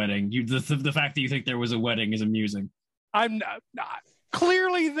wasn't a wedding. The fact that you think there was a wedding is amusing. I'm not.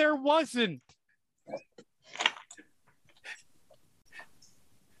 Clearly, there wasn't.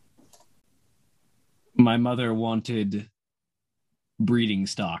 My mother wanted breeding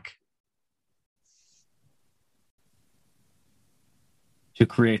stock to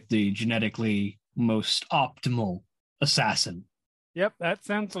create the genetically most optimal assassin. Yep, that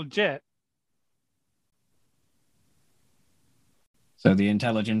sounds legit. So the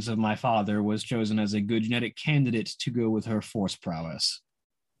intelligence of my father was chosen as a good genetic candidate to go with her force prowess.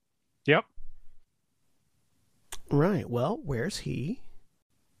 Yep. Right. Well, where's he?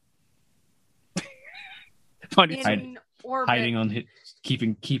 Funny. In orbit. Hiding on his,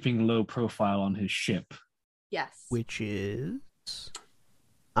 keeping low profile on his ship. Yes. Which is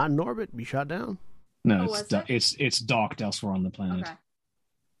not in orbit. Be shot down. No, Oh, it's docked elsewhere on the planet. Okay.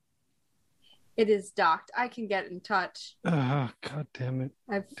 It is docked. I can get in touch. God damn it.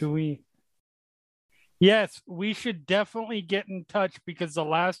 Do we? Yes, we should definitely get in touch, because the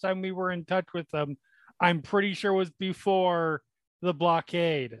last time we were in touch with them, I'm pretty sure was before the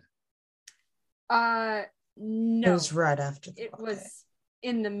blockade. No. It was right after It was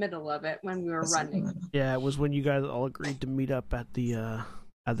in the middle of it when we were running. Yeah, it was when you guys all agreed to meet up at the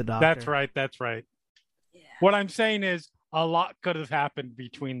doctor. That's right. Yeah. What I'm saying is, a lot could have happened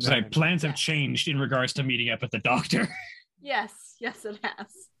between them. So plans have changed in regards to meeting up at the doctor. Yes, it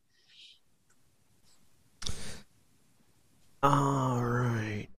has. All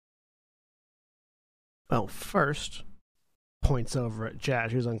right. Well, first, points over at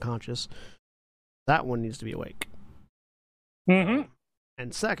Jazz, who's unconscious. That one needs to be awake. Mm-hmm.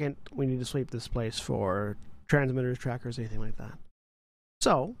 And second, we need to sweep this place for transmitters, trackers, anything like that.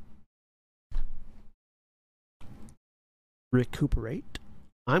 So, recuperate.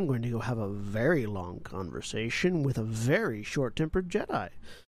 I'm going to go have a very long conversation with a very short-tempered Jedi.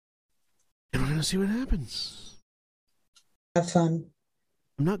 And we're going to see what happens. Have fun.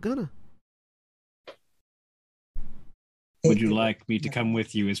 I'm not gonna. Would you like me to come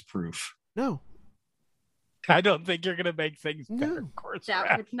with you as proof? No. I don't think you're going to make things better. No. Of course,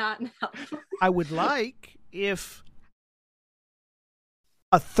 That would not help. I would like if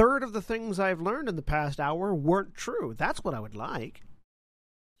a third of the things I've learned in the past hour weren't true. That's what I would like.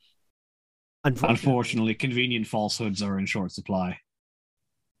 Unfortunately, convenient falsehoods are in short supply.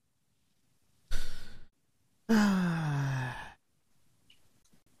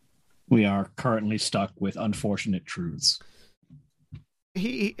 We are currently stuck with unfortunate truths.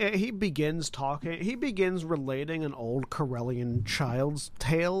 He begins talking. He begins relating an old Corellian child's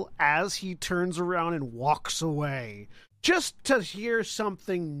tale as he turns around and walks away, just to hear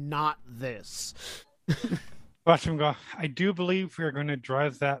something not this. Watch him go. I do believe we're going to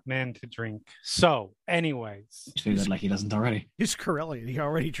drive that man to drink. So, anyways, Say that like he doesn't already. He's Corellian. He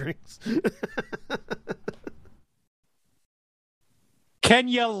already drinks. can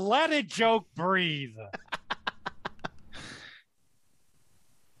you let a joke breathe?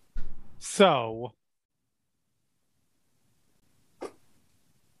 So,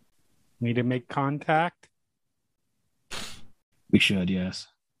 need to make contact? We should, yes.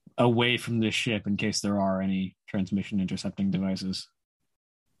 Away from this ship in case there are any transmission intercepting devices.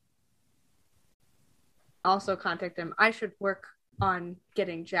 Also contact him. I should work on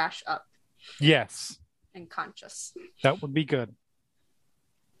getting Jash up Yes, and conscious. that would be good.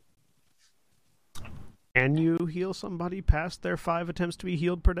 Can you heal somebody past their 5 attempts to be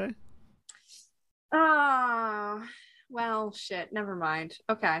healed per day? Well, shit. Never mind.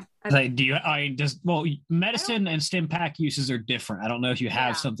 Okay. Medicine and stim pack uses are different. I don't know if you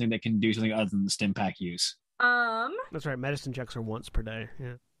have something that can do something other than the stim pack use. That's right. Medicine checks are once per day.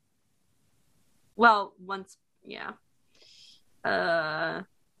 Yeah. Well, once, yeah. So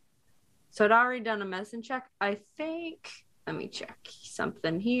I'd already done a medicine check. I think. Let me check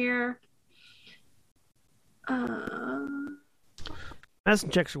something here. Medicine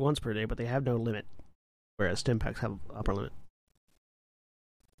checks are once per day, but they have no limit, whereas stim packs have upper limit.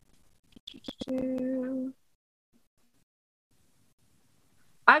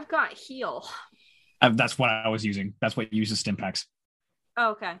 I've got heal. That's what I was using. That's what uses stim packs.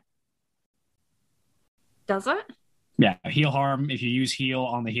 Oh, okay. Does it? Yeah, heal harm. If you use heal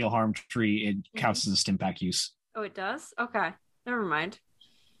on the heal harm tree, it counts as a stim pack use. Oh, it does? Okay. Never mind.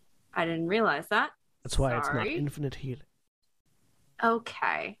 I didn't realize that. That's why it's not infinite healing.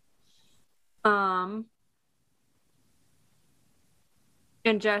 Okay. And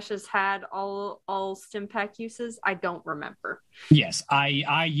Josh has had all stim pack uses. I don't remember. Yes,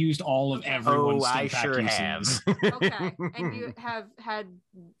 I used all of everyone's stim pack sure uses. Okay, and you have had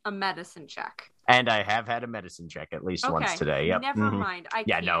a medicine check. And I have had a medicine check at least once today. Yep. Never mind. I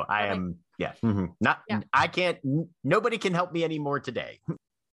can't, I am. Not. Yeah. I can't. Nobody can help me anymore today.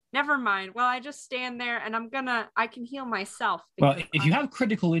 Never mind. Well, I just stand there, and I can heal myself. Well, if you have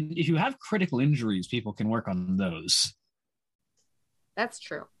critical injuries, people can work on those. That's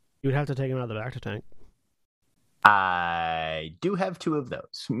true. You would have to take him out of the back to tank. I do have 2 of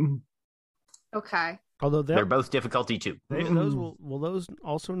those. Okay. Although they're both difficulty 2. Those will those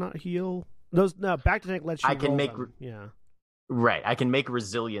also not heal? Those back to tank lets you. I can make them. Yeah. Right. I can make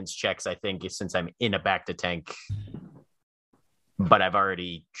resilience checks. I think since I'm in a back to tank. But I've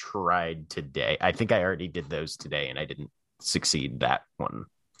already tried today. I think I already did those today, and I didn't succeed that one.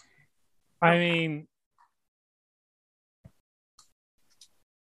 I mean,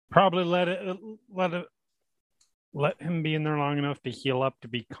 probably let him be in there long enough to heal up to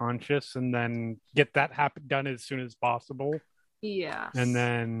be conscious, and then get that done as soon as possible. Yes. And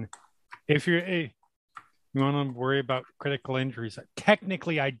then, if you want to worry about critical injuries,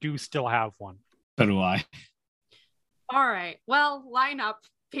 technically, I do still have one. So do I. All right. Well, line up,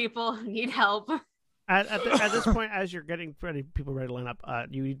 people who need help. At this point, as you're getting people ready to line up,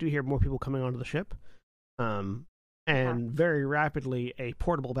 you do hear more people coming onto the ship. And very rapidly, a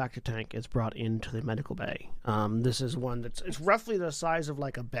portable back to tank is brought into the medical bay. This is one it's roughly the size of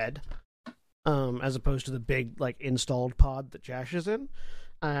like a bed, as opposed to the big like installed pod that Jash is in.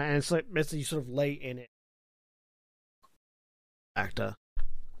 And it's like basically you sort of lay in it. Acta,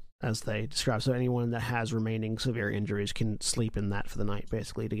 as they describe. So anyone that has remaining severe injuries can sleep in that for the night,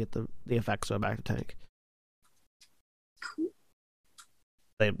 basically, to get the effects of a back to tank.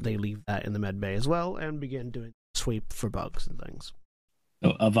 They leave that in the med bay as well and begin doing sweep for bugs and things.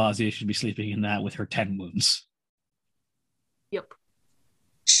 So Avazia should be sleeping in that with her 10 wounds. Yep.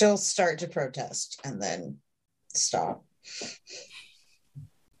 She'll start to protest and then stop.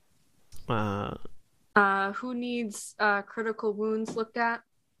 Who needs critical wounds looked at?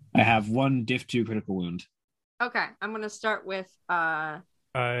 I have 1 diff 2 critical wound. Okay, I'm gonna start with yeah,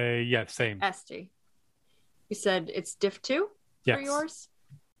 same. Esty. You said it's diff 2 yes. for yours?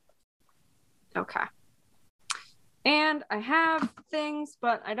 Okay. And I have things,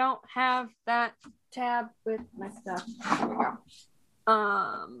 but I don't have that tab with my stuff. There we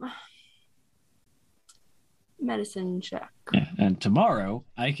go. Medicine check. Yeah, And tomorrow,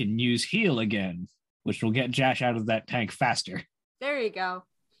 I can use heal again, which will get Jash out of that tank faster. There you go.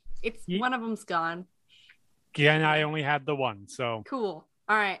 It's one of them's gone. Yeah, and I only had the one, so. Cool.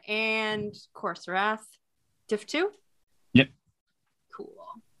 All right, and Course Wrath. Diff 2? Yep. Cool.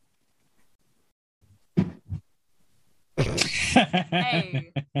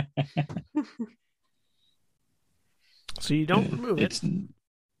 Hey. So you don't remove it.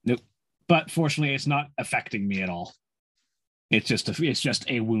 Nope. But fortunately, it's not affecting me at all. It's just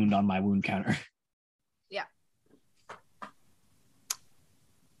a wound on my wound counter. Yeah.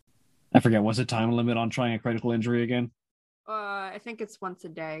 I forget, what's the time limit on trying a critical injury again? I think it's once a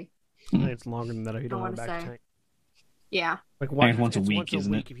day. It's longer than that if you don't have a back say. tank. Yeah. Like once a week,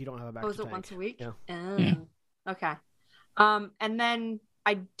 isn't it? If you don't have a back Oh, is it tank. once a week? Yeah. Oh, Yeah. Okay. And then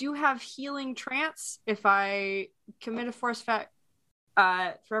I do have healing trance. If I commit a force for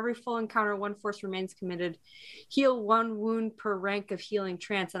every full encounter, one force remains committed. Heal one wound per rank of healing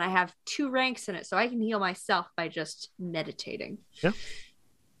trance, and I have 2 ranks in it, so I can heal myself by just meditating. Yeah.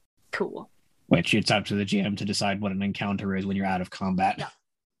 Cool. Which it's up to the GM to decide what an encounter is when you're out of combat. Yeah.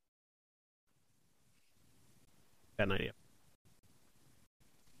 Got an idea.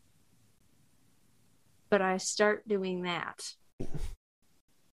 But I start doing that.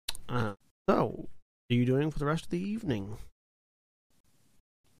 So, what are you doing for the rest of the evening?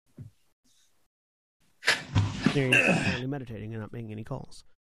 You're apparently meditating and not making any calls.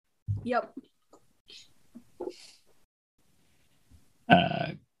 Yep.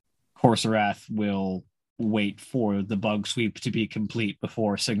 Corserath will wait for the bug sweep to be complete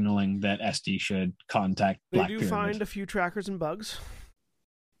before signaling that SD should contact Black They do Pyramid. find a few trackers and bugs,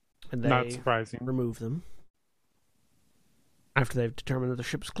 and Not they surprising. remove them. After they've determined that the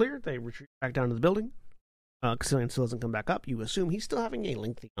ship's clear, they retreat back down to the building. Caecilian still hasn't come back up. You assume he's still having a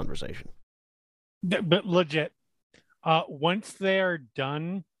lengthy conversation. But legit, once they're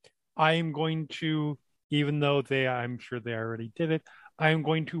done, I am going to, even though I'm sure they already did it, I am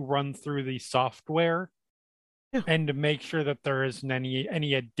going to run through the software and to make sure that there isn't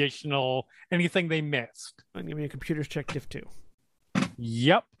any additional, anything they missed. I'll give me a computer's check diff 2.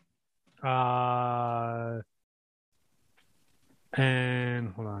 Yep.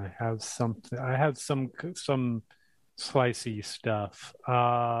 And hold on, I have some slicey stuff.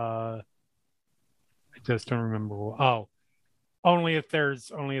 I just don't remember. Oh, only if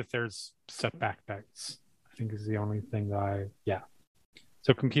there's set backpacks, I think is the only thing that yeah.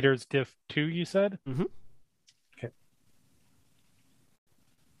 So computers diff 2, you said? Mm-hmm. Okay.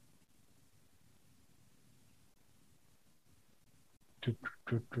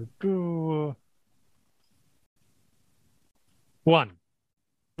 One.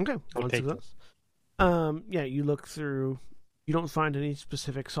 Okay. I'll take this. Yeah, you look through. You don't find any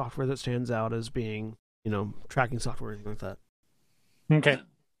specific software that stands out as being, tracking software or anything like that. Okay.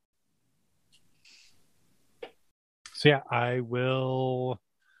 So yeah, I will.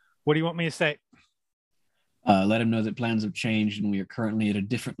 What do you want me to say? Let him know that plans have changed and we are currently at a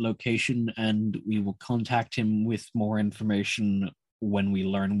different location, and we will contact him with more information when we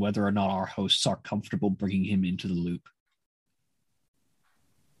learn whether or not our hosts are comfortable bringing him into the loop.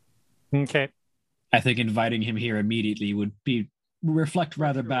 Okay. I think inviting him here immediately would reflect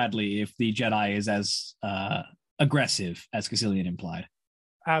rather badly if the Jedi is as aggressive as Caecilian implied.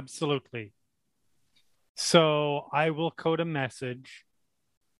 Absolutely. So I will code a message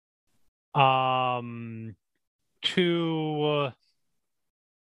to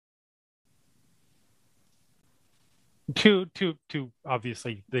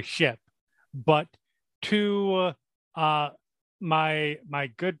obviously the ship, but to my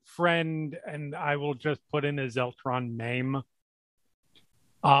good friend, and I will just put in his Zeltron name,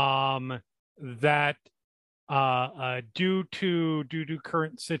 that due to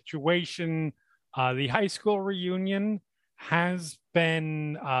current situation, the high school reunion has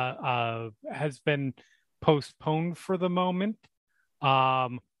been postponed for the moment. We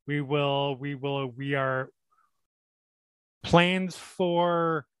are plans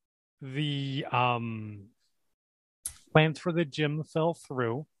for the gym fell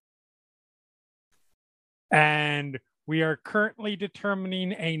through, and we are currently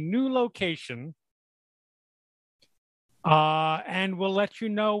determining a new location, and we'll let you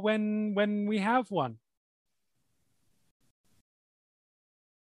know when we have one.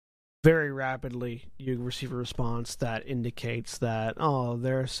 Very rapidly, you receive a response that indicates that,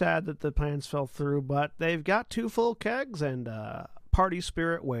 they're sad that the plans fell through, but they've got 2 full kegs and party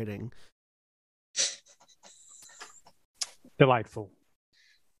spirit waiting. Delightful.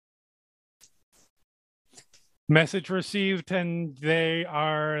 Message received, and they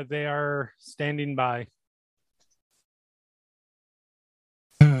are standing by.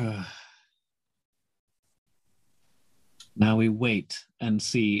 Now we wait and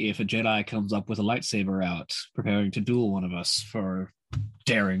see if a Jedi comes up with a lightsaber out, preparing to duel one of us for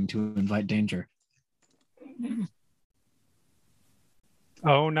daring to invite danger.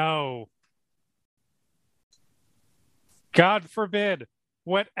 Oh no. God forbid,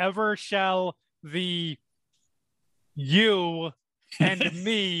 whatever shall the you and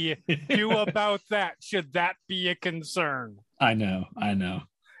me do about that, should that be a concern? I know.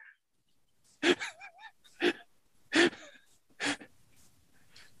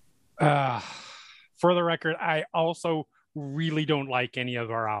 For the record, I also really don't like any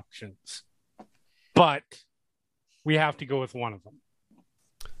of our options. But we have to go with one of them.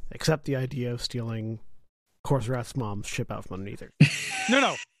 Except the idea of stealing Corserath's mom's ship out from underneath her.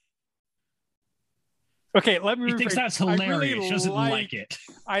 No. Okay, let me. He thinks that's hilarious. Really doesn't like it.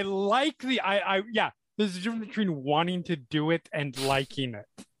 I like the. Yeah. There's a difference between wanting to do it and liking it.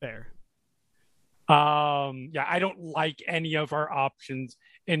 There. Yeah, I don't like any of our options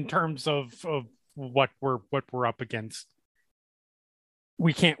in terms of what we're up against.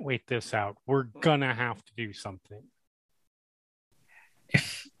 We can't wait this out. We're gonna have to do something.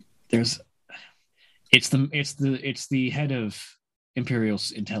 If there's, it's the head of Imperial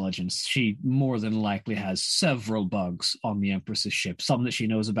intelligence. She more than likely has several bugs on the Empress's ship. Some that she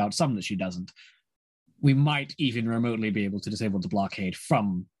knows about, some that she doesn't. We might even remotely be able to disable the blockade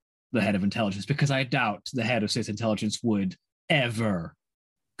from the head of intelligence, because I doubt the head of Sith intelligence would ever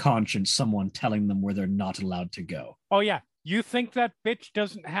conscience someone telling them where they're not allowed to go. Oh yeah, you think that bitch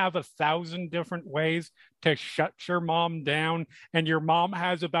doesn't have 1,000 different ways to shut your mom down, and your mom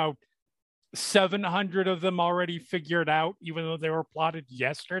has about 700 of them already figured out, even though they were plotted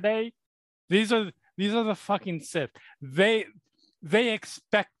yesterday? These are the fucking Sith. They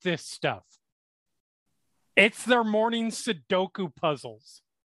expect this stuff. It's their morning Sudoku puzzles.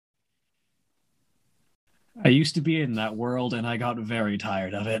 I used to be in that world, and I got very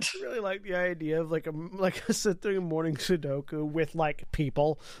tired of it. I really like the idea of like a sit doing morning Sudoku with like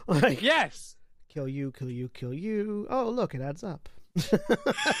people. Like, yes, kill you. Oh, look, it adds up.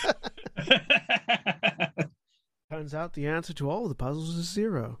 Turns out the answer to all of the puzzles is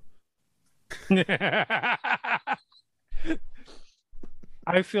 0.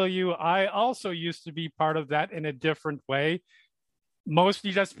 I feel you. I also used to be part of that in a different way,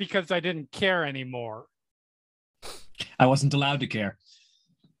 mostly just because I didn't care anymore. I wasn't allowed to care.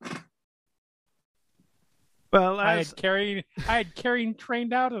 Well, I had caring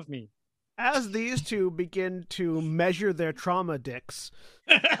trained out of me. As these two begin to measure their trauma dicks,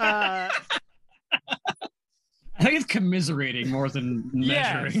 I think it's commiserating more than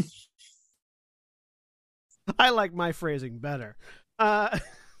measuring. Yes. I like my phrasing better. You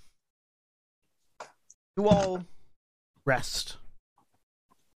all rest,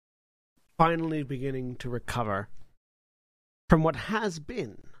 finally beginning to recover from what has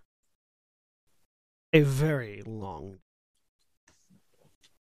been a very long.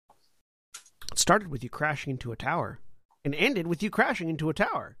 It started with you crashing into a tower and ended with you crashing into a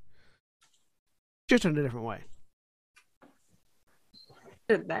tower, just in a different way.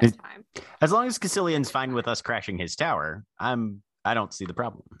 That time. As long as Cassilian's fine with us crashing his tower, I don't see the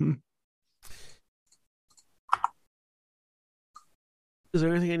problem. Is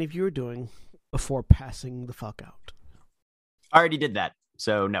there anything any of you are doing before passing the fuck out? I already did that,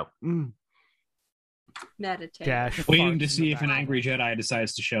 so no. Meditate. Dash Waiting farts to in see the if an back. angry Jedi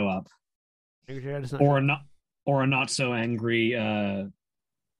decides to show up, Angry Jedi does not or a not so angry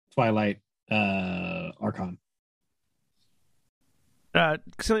Twilight Archon.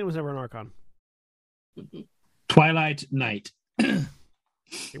 Cassilian was never an Archon. Twilight Knight.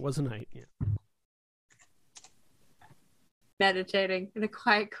 It was a knight, yeah. Meditating in a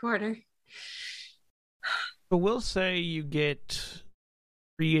quiet corner. But we'll say you get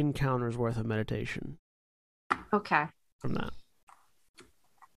 3 encounters worth of meditation Okay. from that.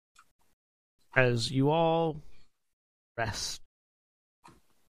 As you all rest.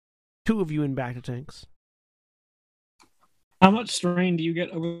 2 of you in back to tanks. How much strain do you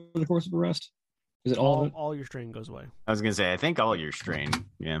get over the course of a rest? Is it all of it? All your strain goes away. I was going to say, I think all your strain,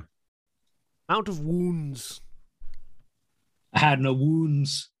 yeah. Amount of wounds. I had no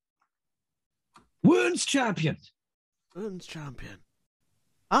wounds. Wounds champion. Wounds champion.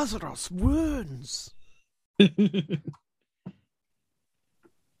 Azeroth's wounds.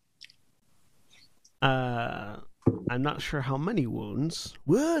 I'm not sure how many wounds.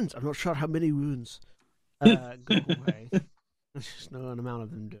 Wounds! I'm not sure how many wounds. Go away. There's just no amount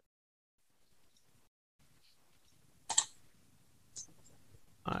of them do.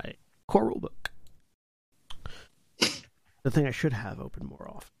 Alright. Core rulebook. The thing I should have open more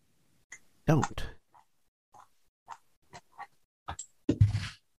often. Don't.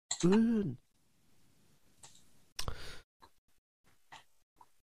 Good.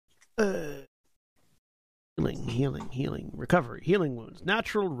 Healing. Recovery. Healing wounds.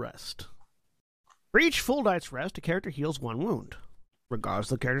 Natural rest. For each full night's rest, a character heals 1 wound,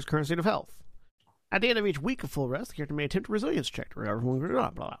 regardless of the character's current state of health. At the end of each week of full rest, the character may attempt a resilience check to recover from wound, blah,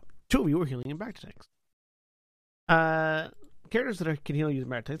 blah, blah. 2 of you are healing in back to tanks. Characters that can heal using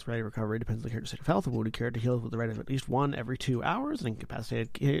back tanks, rate of recovery depends on the character's state of health. A wounded character heals with the rate of at least 1 every 2 hours, and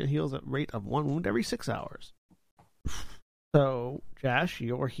incapacitated heals at a rate of 1 wound every 6 hours. So, Josh,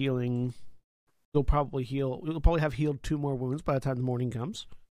 you're healing. You'll probably have healed 2 more wounds by the time the morning comes.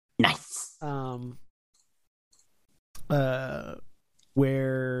 Nice.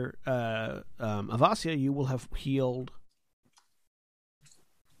 Where Avasia, you will have healed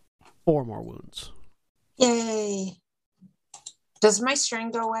 4 more wounds. Yay. Does my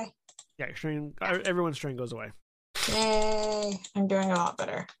strain go away? Yeah, everyone's strain goes away. Yay. I'm doing a lot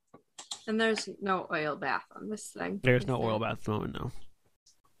better. And there's no oil bath on this thing. There's no oil bath at the moment,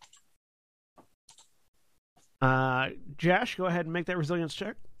 no. Josh, go ahead and make that resilience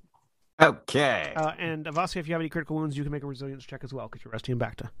check. Okay. And Avasia, if you have any critical wounds, you can make a resilience check as well, because you're resting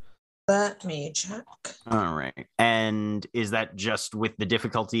back to. Let me check. All right. And is that just with the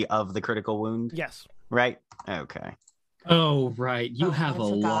difficulty of the critical wound? Yes. Right? Okay. Oh, right. You Oh, have I a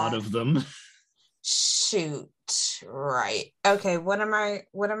forgot. lot of them. Shoot. Right. Okay, what am I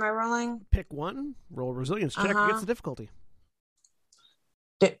rolling? Pick 1, roll a resilience check against the difficulty.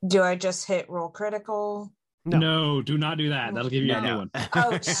 Do I just hit roll critical? No. Do not do that. That'll give you a new one.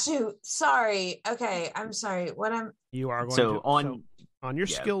 Oh shoot. Sorry. Okay, I'm sorry. You are going So to on your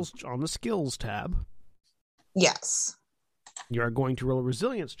yeah. skills, on the skills tab, Yes. you are going to roll a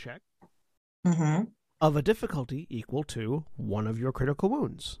resilience check Mm-hmm. of a difficulty equal to 1 of your critical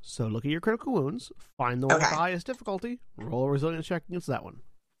wounds. So look at your critical wounds, find the one with the highest difficulty, roll a resilience check against that one.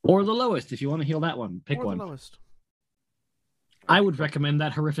 Or the lowest, if you want to heal that one. Pick Or one. the lowest. I would recommend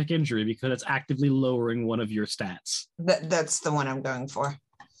that horrific injury because it's actively lowering one of your stats. That's the one I'm going for.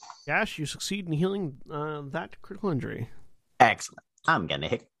 Yash, you succeed in healing that critical injury. Excellent. I'm going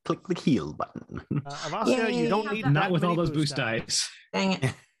to click the heal button. Avasia, you don't need Not that with all many those boost dice. Dang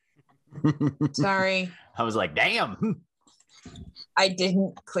it. Sorry. I was like, damn. I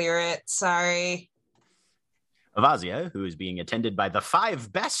didn't clear it. Sorry. Avasia, who is being attended by the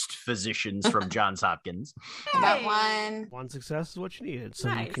 5 best physicians from Johns Hopkins. I got one. 1 success is what you needed. So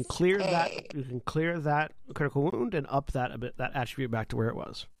Nice. you can clear that. Hey. You can clear that critical wound and up that a bit, that attribute back to where it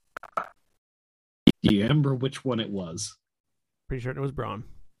was. Do you remember which one it was? Pretty sure it was Braun.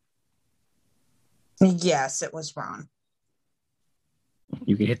 Yes, it was wrong.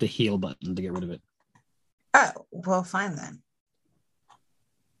 You can hit the heal button to get rid of it. Oh, well, fine then.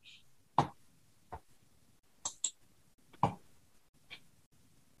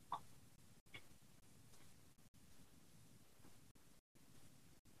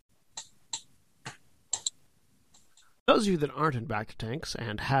 Those of you that aren't in back to tanks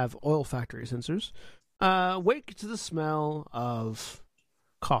and have oil factory sensors, wake to the smell of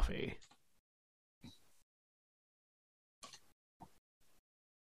coffee.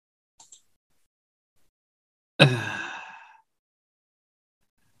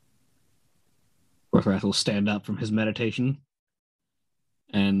 Rothrath will stand up from his meditation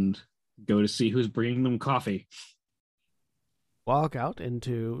and go to see who's bringing them coffee. You walk out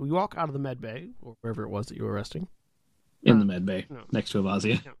of the med bay, or wherever it was that you were resting, In the med bay, no. next to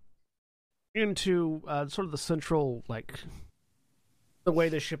Avasia. into sort of the central, like, the way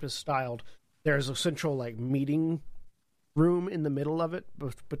the ship is styled. There's a central, like, meeting room in the middle of it,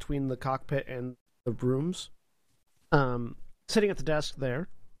 between the cockpit and the rooms. Sitting at the desk there,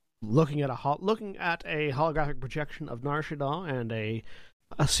 looking at a holographic projection of Nar Shaddaa and a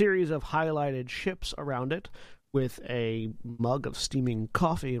series of highlighted ships around it, with a mug of steaming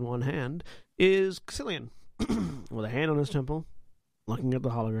coffee in one hand, is Caecilian, with a hand on his temple, looking at the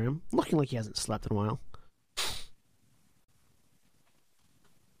hologram, looking like he hasn't slept in a while.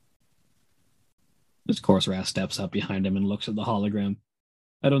 This Corserath steps up behind him and looks at the hologram.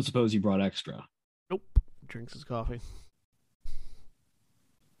 I don't suppose you brought extra. Nope. Drinks his coffee.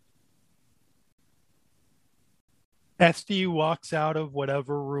 Esty walks out of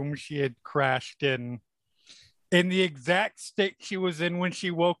whatever room she had crashed in the exact state she was in when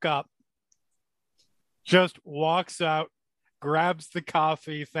she woke up. Just walks out, grabs the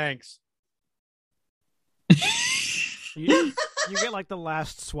coffee, thanks. You get like the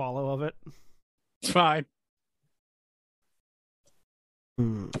last swallow of it. It's fine.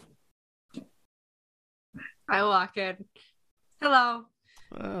 Mm. I walk in. Hello.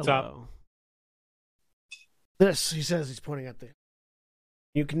 Hello. up? This, he says, he's pointing at the.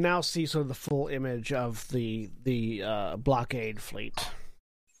 You can now see sort of the full image of the blockade fleet.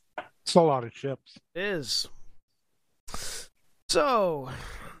 It's a lot of ships. It is. So,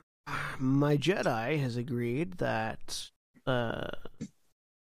 my Jedi has agreed that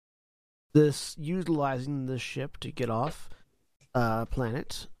utilizing this ship to get off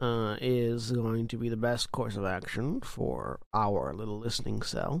planet is going to be the best course of action for our little listening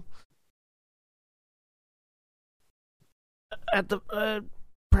cell. At the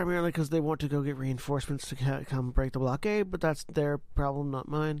primarily because they want to go get reinforcements to come break the blockade, but that's their problem, not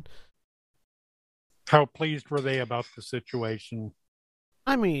mine. How pleased were they about the situation?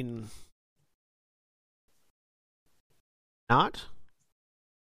 I mean, not,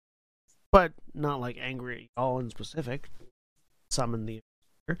 but not like angry at all in specific. Summon the,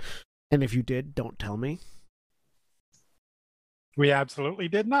 and if you did, don't tell me. We absolutely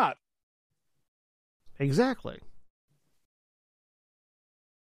did not. Exactly.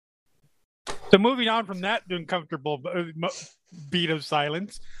 So moving on from that uncomfortable beat of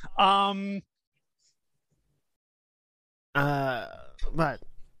silence, But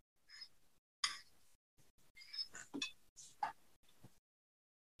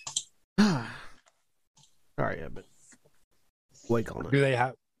sorry, I've been awake all night.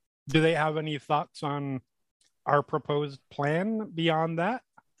 do they have any thoughts on our proposed plan beyond that?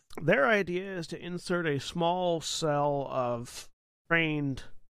 Their idea is to insert a small cell of trained,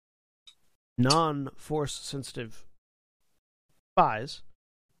 non-force sensitive spies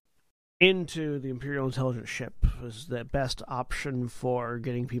into the Imperial intelligence ship is the best option for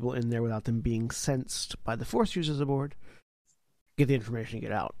getting people in there without them being sensed by the force users aboard. Get the information and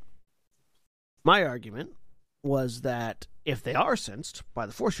get out. My argument was that if they are sensed by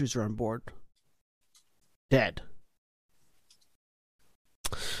the force user on board, dead.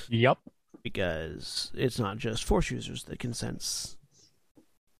 Yep. Because it's not just force users that can sense.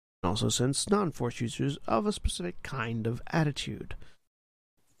 Also sense non-force users of a specific kind of attitude.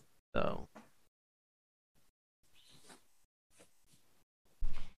 So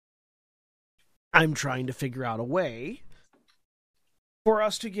I'm trying to figure out a way for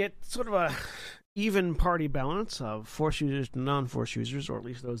us to get sort of a even party balance of force users to non-force users, or at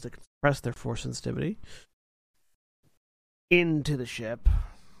least those that can suppress their force sensitivity, into the ship.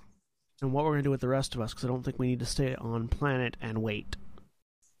 And what we're going to do with the rest of us, because I don't think we need to stay on planet and wait.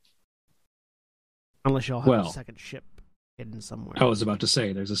 Unless y'all have a second ship hidden somewhere. I was about to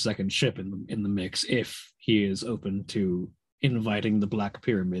say there's a second ship in the mix if he is open to inviting the Black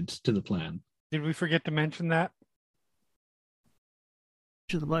Pyramid to the plan. Did we forget to mention that?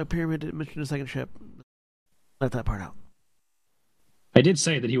 The Black Pyramid didn't mention a second ship. Let that part out. I did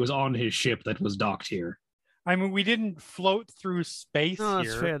say that he was on his ship that was docked here. I mean, we didn't float through space No,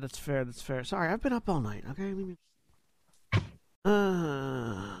 that's here. fair, that's fair, that's fair. Sorry, I've been up all night, okay?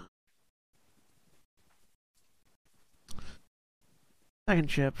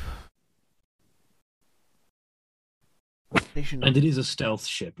 Second ship. And it is a stealth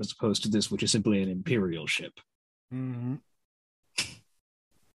ship as opposed to this, which is simply an Imperial ship. Mm-hmm.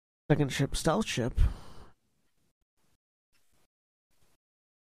 Second ship, stealth ship.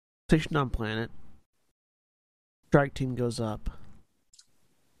 Stationed on planet. Strike team goes up.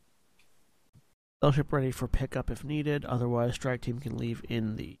 Stealth ship ready for pickup if needed. Otherwise, strike team can leave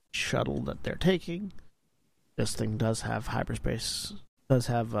in the shuttle that they're taking. This thing does have hyperspace, does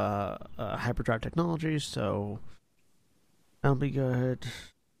have hyperdrive technology, so that'll be good.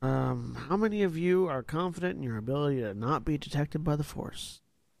 How many of you are confident in your ability to not be detected by the Force?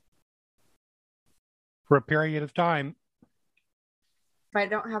 For a period of time. If I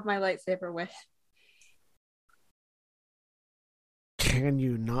don't have my lightsaber with. Can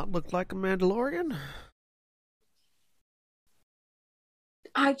you not look like a Mandalorian?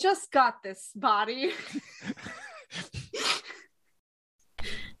 I just got this body.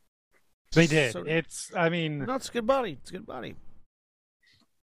 They did. So, It's a good body. It's a good body.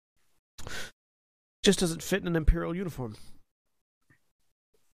 Just doesn't fit in an Imperial uniform.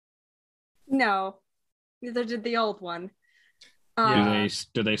 No. Neither did the old one.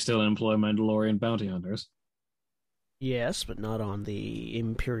 Do they still employ Mandalorian bounty hunters? Yes, but not on the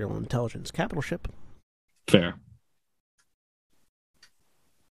Imperial Intelligence capital ship. Fair.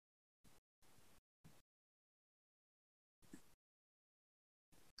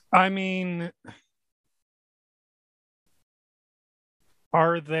 I mean,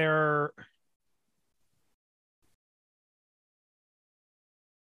 are there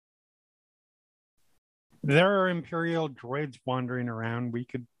are Imperial droids wandering around. We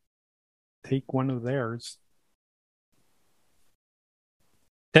could take one of theirs.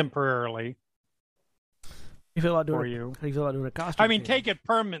 temporarily How do you feel about for doing? you. How do you feel about doing a costume? I mean, change? take it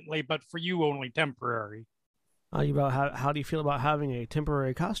permanently, but for you, only temporary. How do you feel about having a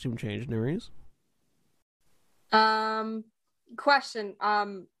temporary costume change, Nereus? Question.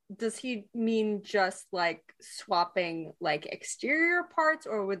 Does he mean just like swapping like exterior parts,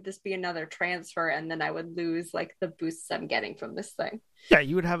 or would this be another transfer and then I would lose like the boosts I'm getting from this thing? Yeah,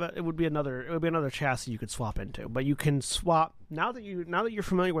 you would have it would be another chassis you could swap into, but you can swap now that you're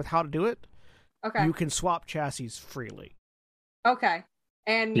familiar with how to do it. Okay. You can swap chassis freely. Okay.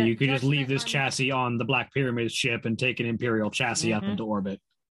 And So you could just leave this on... chassis on the Black Pyramid ship and take an Imperial chassis up into orbit.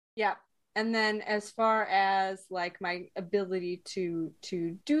 Yeah. And then as far as like my ability to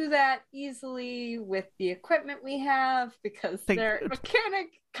do that easily with the equipment we have, because their mechanic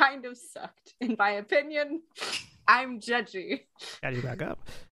kind of sucked, in my opinion. I'm judgy. Got you back up.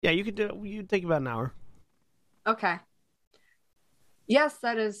 Yeah, you could do it. You'd take about an hour. Okay. Yes,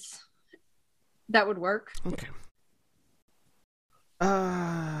 that would work. Okay.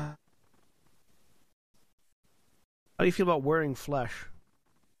 How do you feel about wearing flesh?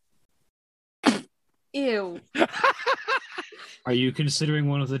 Ew. Are you considering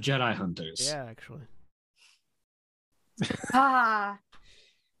one of the Jedi Hunters? Yeah, actually.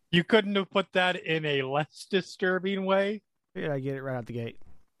 You couldn't have put that in a less disturbing way? Yeah, I get it right out the gate.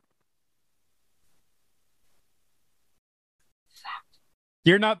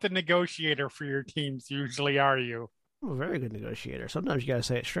 You're not the negotiator for your teams usually, are you? I'm a very good negotiator. Sometimes you gotta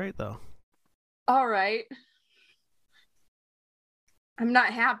say it straight, though. All right. I'm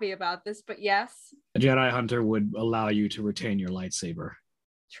not happy about this, but yes. A Jedi Hunter would allow you to retain your lightsaber.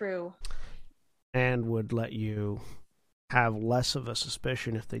 True. And would let you have less of a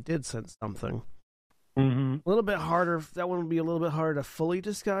suspicion if they did sense something. Mm-hmm. A little bit harder. That one would be a little bit harder to fully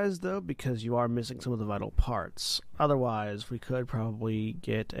disguise, though, because you are missing some of the vital parts. Otherwise, we could probably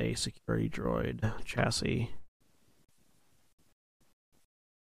get a security droid chassis.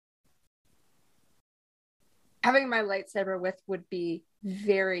 Having my lightsaber with would be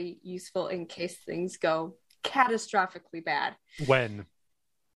very useful in case things go catastrophically bad. When?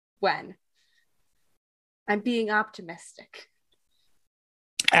 I'm being optimistic.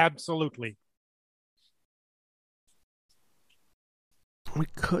 Absolutely. We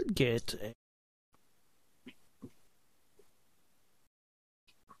could get a...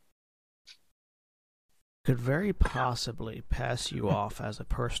 Could very possibly pass you off as a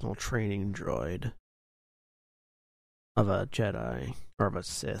personal training droid of a Jedi or of a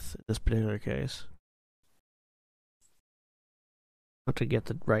Sith in this particular case. Have to get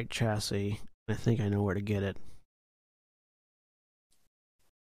the right chassis. I think I know where to get it.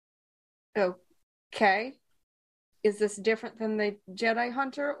 Okay. Is this different than the Jedi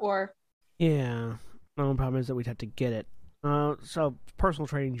Hunter, or? Yeah. The only problem is that we'd have to get it. So personal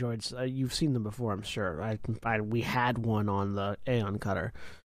training droids, you've seen them before, I'm sure. We had one on the Aeon Cutter.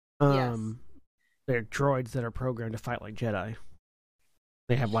 Yes. They're droids that are programmed to fight like Jedi.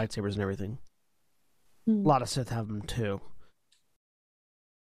 They have lightsabers and everything. A lot of Sith have them too.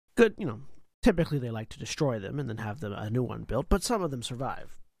 Good, typically they like to destroy them and then have a new one built, but some of them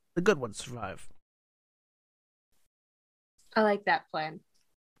survive. The good ones survive. I like that plan.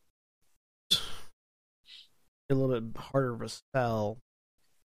 A little bit harder of a spell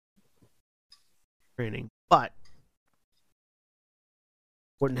training, but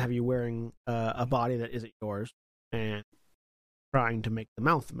wouldn't have you wearing a body that isn't yours and trying to make the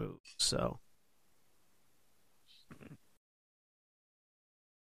mouth move. So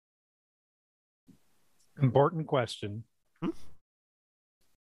important question.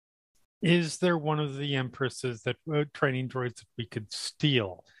 Is there one of the Empresses that training droids that we could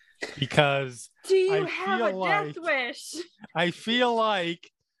steal? Because do you have a death wish? I feel like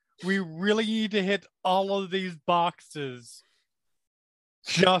we really need to hit all of these boxes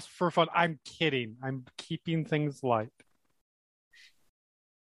just for fun. I'm kidding. I'm keeping things light.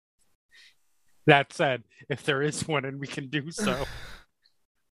 That said, if there is one and we can do so.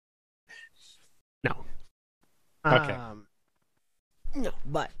 No. Okay. No,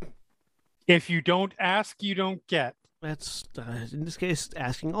 but if you don't ask, you don't get. That's in this case,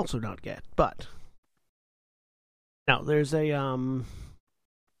 asking also not get. But now there's a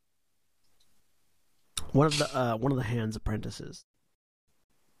one of the Hand's apprentices,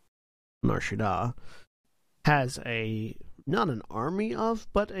 Nar Shaddaa, has not an army of,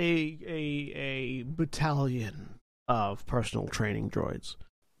 but a battalion of personal training droids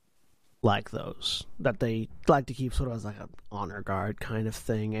like those that they like to keep sort of as like an honor guard kind of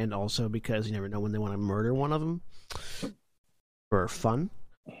thing, and also because you never know when they want to murder one of them for fun.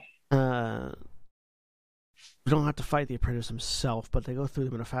 We don't have to fight the apprentice himself, but they go through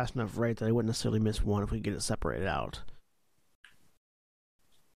them at a fast enough rate that they wouldn't necessarily miss one if we get it separated out.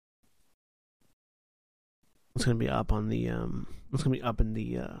 It's going to be up on the it's going to be up in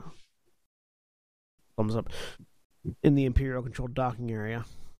the thumbs up in the Imperial controlled docking area.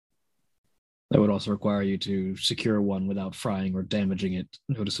 That would also require you to secure one without frying or damaging it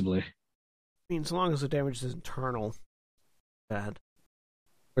noticeably. I mean, so long as the damage is internal, bad.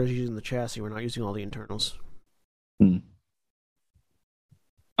 We're using the chassis, we're not using all the internals.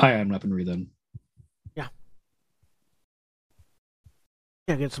 Ion weaponry, then. Yeah,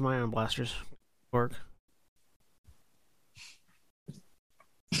 get some ion blasters. Work.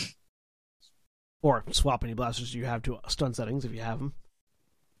 Or swap any blasters you have to stun settings if you have them.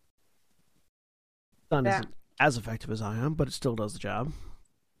 Stun isn't as effective as ion, but it still does the job.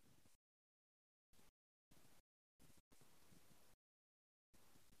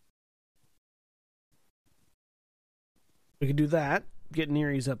 We can do that. Get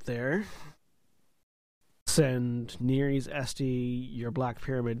Nere's up there. Send Nere's, Esty, your Black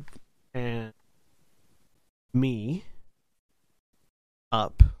Pyramid, and me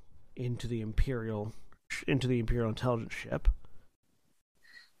up into the Imperial intelligence ship.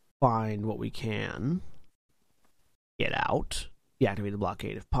 Find what we can. Get out. Deactivate the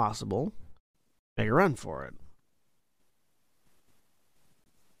blockade if possible. Make a run for it.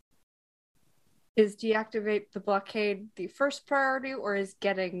 Is deactivate the blockade the first priority, or is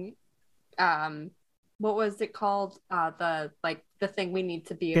getting what was it called? The thing we need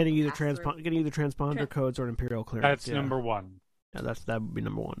to be getting either transponder codes or an Imperial clearance. That's number one. Yeah, that would be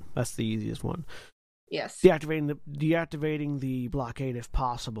number one. That's the easiest one. Yes. Deactivating the blockade if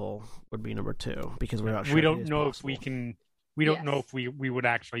possible would be number two, because we're not sure. We don't know if we can. We don't know if we would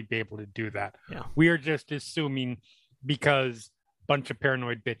actually be able to do that. Yeah. We are just assuming because bunch of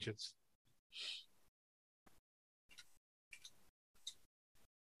paranoid bitches.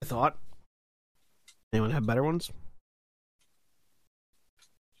 I thought. Anyone have better ones?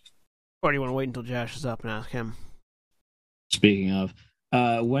 Or do you want to wait until Josh is up and ask him? Speaking of,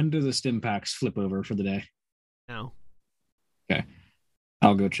 when do the stim packs flip over for the day? No. Okay.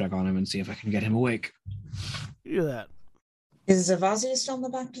 I'll go check on him and see if I can get him awake. Do that. Is Zavazia still in the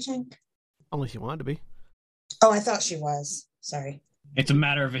back to tank? Only if you wanted to be. Oh, I thought she was. Sorry. It's a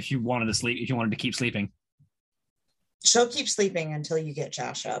matter of if you wanted to sleep, if you wanted to keep sleeping. She'll keep sleeping until you get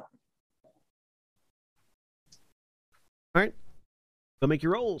Josh up. All right. Go make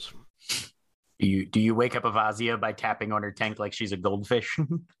your rolls. Do you wake up Avazia by tapping on her tank like she's a goldfish?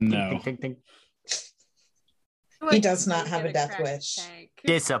 No. Ting, ting, ting, ting. He does not have a death wish.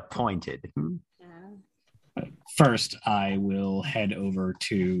 Disappointed. Yeah. First, I will head over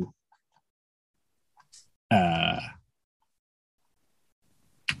to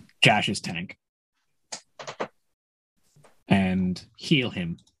Josh's tank and heal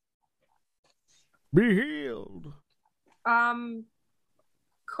him. Be healed.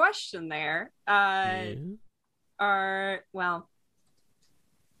 Question there. Yeah.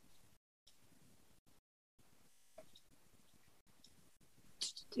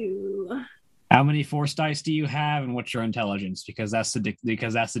 How many force dice do you have, and what's your intelligence? Because that's the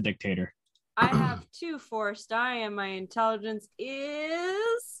dictator. I have 2 force die, and my intelligence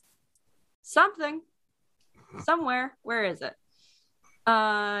is something. Somewhere. Where is it?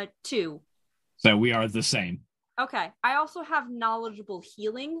 2. So we are the same. Okay. I also have knowledgeable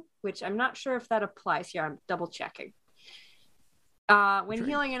healing, which I'm not sure if that applies here. I'm double checking. When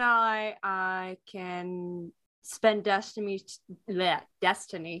healing an ally, I can spend destiny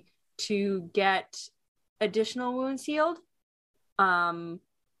to get additional wounds healed. So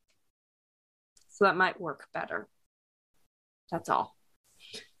that might work better. That's all.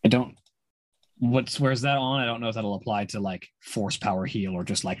 Where's that on? I don't know if that'll apply to like force power heal or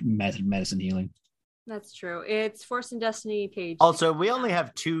just like medicine healing. That's true. It's Force and Destiny page. Also, we only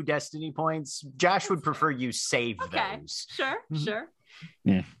have 2 destiny points. Josh would prefer you save those. Sure.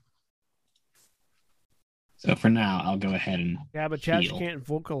 Yeah. So for now, I'll go ahead and but Josh heal. can't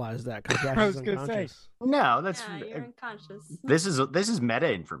vocalize that because Josh I is was gonna say. unconscious. No, that's you're unconscious. this is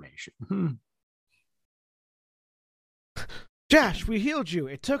meta information. Josh, we healed you.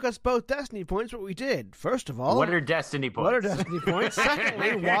 It took us both destiny points, but we did. First of all, What are destiny points? what are destiny points?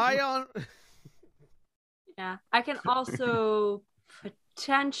 Secondly, why on? Yeah. I can also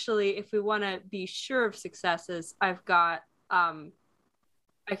potentially, if we want to be sure of successes, I've got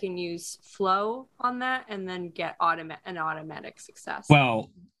I can use flow on that and then get an automatic success.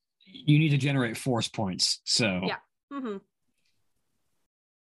 Well, you need to generate force points. So Yeah. Mm-hmm.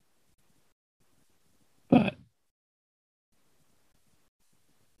 But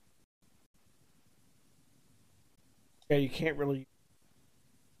Yeah, you can't really.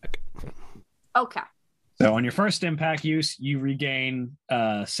 Okay. So on your first impact use, you regain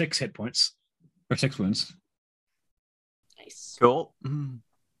 6 hit points or 6 wounds. Nice. Cool.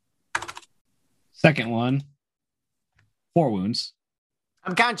 Second one, 4 wounds.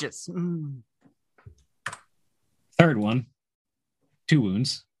 I'm conscious. Third one, 2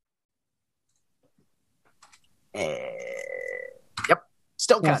 wounds. Yep.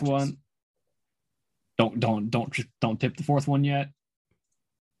 Still Fourth conscious. one. Don't tip the fourth one yet.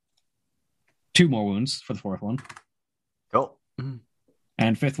 2 more wounds for the fourth one. Cool.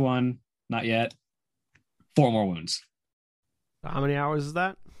 And fifth one, not yet. 4 more wounds. How many hours is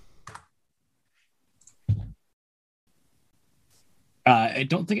that? I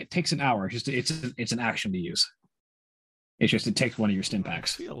don't think it takes an hour. It's an action to use. It's just it takes one of your stim I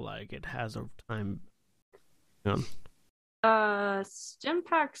packs. feel like it has a time. Stim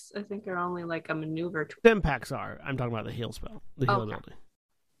packs, I think, are only like a maneuver. Stim packs are. I'm talking about the heal spell. The heal Okay.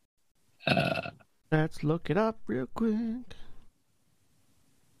 ability. Let's look it up real quick.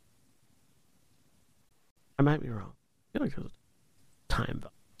 I might be wrong. I feel like there's a time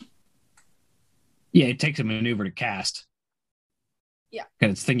value. Yeah, it takes a maneuver to cast. Yeah.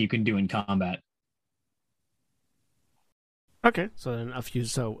 Because it's a thing you can do in combat. Okay, so then a few.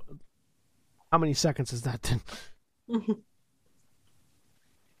 So, how many seconds is that then?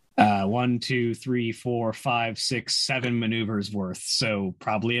 1, 2, 3, 4, 5, 6, 7 maneuvers worth. So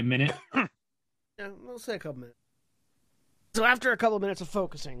probably a minute. Yeah, we'll say a couple minutes. So after a couple of minutes of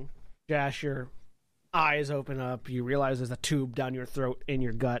focusing, Josh, your eyes open up. You realize there's a tube down your throat in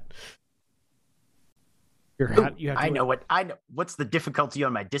your gut. You have to I know what's the difficulty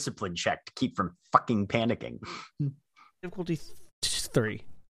on my discipline check to keep from fucking panicking. Difficulty 3.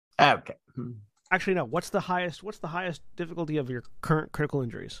 Okay. Actually, no. What's the highest difficulty of your current critical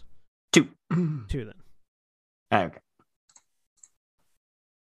injuries? 2. 2 then. Okay.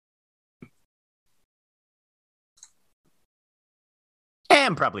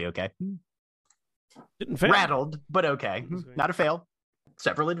 I'm probably okay. Didn't fail. Rattled, but okay. Not a fail.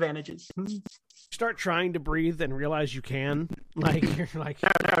 Several advantages. You start trying to breathe and realize you can. Like you're like,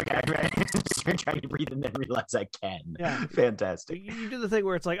 Okay, right. Start trying to breathe and then realize I can. Yeah. Fantastic. you do the thing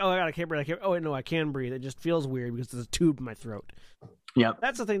where it's like, oh my god, I can't breathe. Oh wait, no, I can breathe. It just feels weird because there's a tube in my throat. Yep.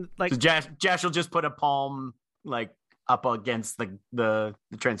 That's the thing. Like, So Josh will just put a palm like up against the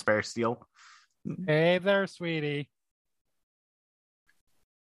transparent steel. Hey there, sweetie.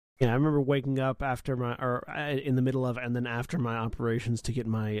 yeah, I remember waking up after in the middle of and then after my operations to get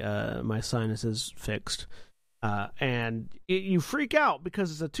my my sinuses fixed, and you freak out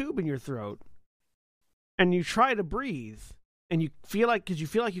because it's a tube in your throat, and you try to breathe, and you feel like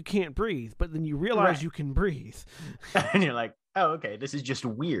you can't breathe, but then you realize Right. you can breathe. And you're like, oh, okay, this is just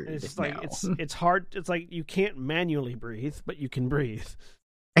weird. And it's like now. it's hard. It's like you can't manually breathe, but you can breathe.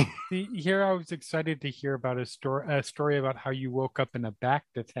 See, here I was excited to hear about a story about how you woke up in a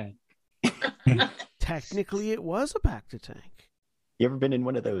Bacta tank. Technically, it was a Bacta tank. You ever been in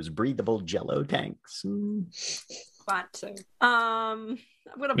one of those breathable Jello tanks? Want to. I'm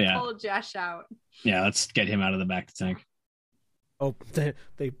gonna Yeah. pull Josh out. Yeah, let's get him out of the back to tank. Oh,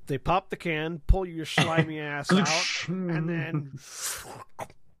 they pop the can, pull your slimy ass out, and then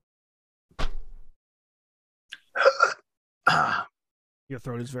your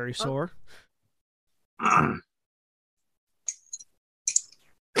throat is very sore.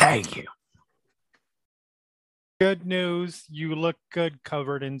 Thank you. Good news, you look good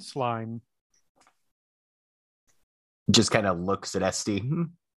covered in slime. Just kind of looks at SD.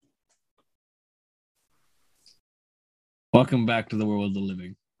 Welcome back to the world of the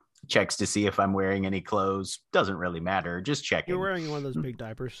living. Checks to see if I'm wearing any clothes. Doesn't really matter. Just checking. You're wearing one of those big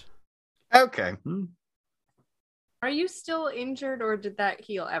diapers. Okay. Are you still injured, or did that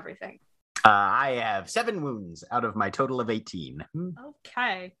heal everything? I have 7 wounds out of my total of 18.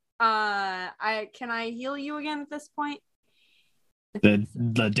 Okay. Can I heal you again at this point?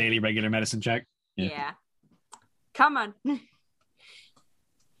 The daily regular medicine check. Yeah. Come on.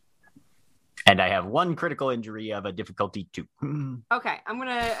 And I have 1 critical injury of a difficulty 2. Okay, I'm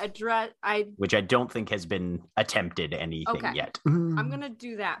gonna address. Which I don't think has been attempted anything Okay. yet. I'm gonna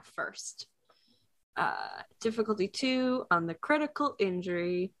do that first. Difficulty 2 on the critical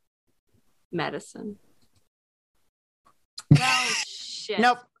injury medicine. Well, shit.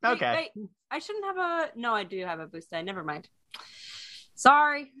 Nope. Wait, Okay. wait. I shouldn't have a. No, I do have a boost die. Never mind.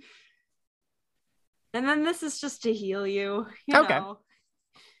 Sorry. And then this is just to heal you. You Okay. know.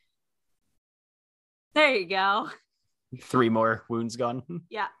 There you go. 3 more wounds gone.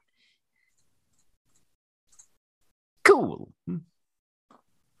 Yeah. Cool.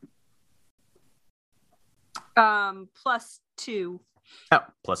 +2. Oh,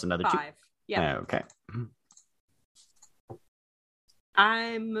 plus another 2. 5. Yeah. Okay.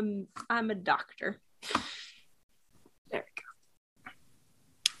 I'm a doctor. There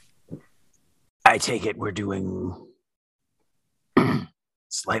we go. I take it we're doing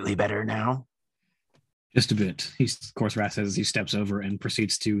slightly better now. Just a bit. Of course, Rat says as he steps over and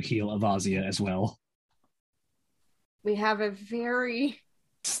proceeds to heal Avazia as well. We have a very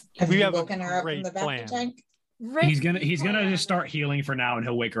Have We you have a woken her up from great the back plan. tank? He's gonna just start healing for now, and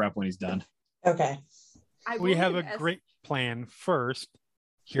he'll wake her up when he's done. Okay. We have a great plan. First,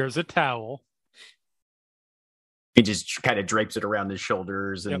 here's a towel. He just kind of drapes it around his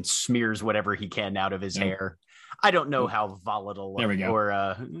shoulders and smears whatever he can out of his hair. I don't know how volatile There we go. or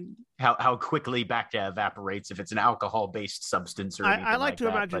how quickly Bacta evaporates if it's an alcohol-based substance or anything I like to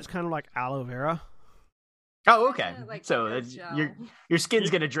that, imagine but- it's kind of like aloe vera. Oh, okay. Like So hair that's- gel. your skin's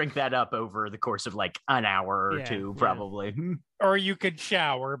going to drink that up over the course of like an hour or Yeah, two, yeah. probably. Or you could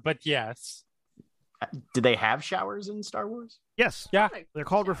shower, but yes. Do they have showers in Star Wars? Yes, Yeah. they're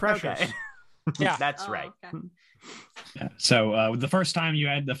called refreshers. Okay. Yeah. That's Oh, right. okay. Yeah. So the first time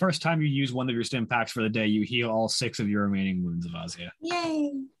you use one of your stim packs for the day, you heal all 6 of your remaining wounds, Avazia.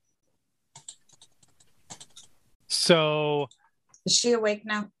 Yay. So Is she awake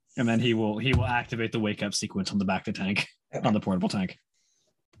now? And then he will activate the wake up sequence on the back of the tank, Okay. on the portable tank.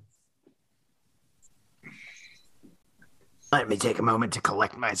 Let me take a moment to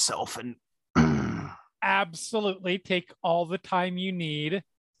collect myself and absolutely take all the time you need.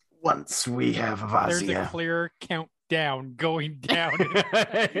 once we have There's a Avazia. clear countdown going down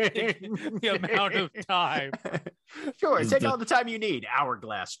the amount of time. Sure, Is take the- all the time you need.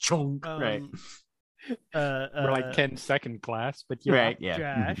 Hourglass. Chunk. Right. We're like 10-second class, but yeah. Right,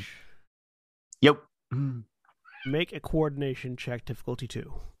 yeah. Josh, Yep. make a coordination check, difficulty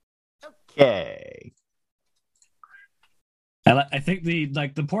 2. Okay. I think the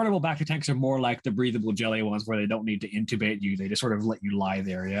portable back tanks are more like the breathable jelly ones where they don't need to intubate you. They just sort of let you lie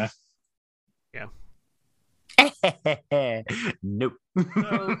there, yeah? Nope.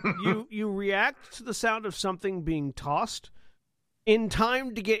 So you react to the sound of something being tossed in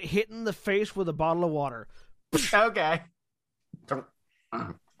time to get hit in the face with a bottle of water. Okay.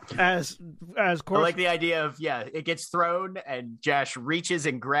 As I course, like the idea of, it gets thrown and Josh reaches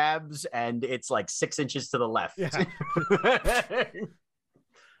and grabs and it's like 6 inches to the left. Yeah.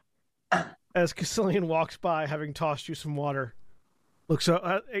 as Cassilian walks by, having tossed you some water, looks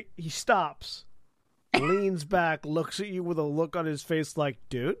up, he stops, leans back, looks at you with a look on his face like,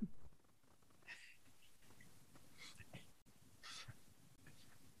 dude.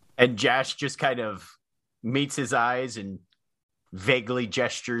 And Josh just kind of meets his eyes and vaguely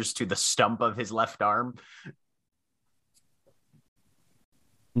gestures to the stump of his left arm.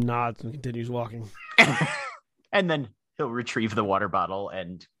 Nods and continues walking. And then he'll retrieve the water bottle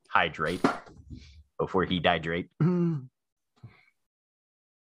and hydrate before he dehydrate.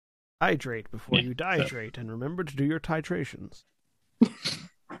 Hydrate before you dihydrate, and remember to do your titrations.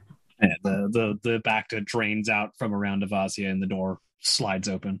 Yeah, the Bacta drains out from around Avazia and the door slides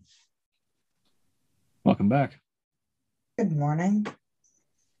open. Welcome back. Good morning.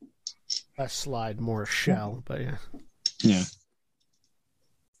 Less slide, more shell, but yeah. Yeah.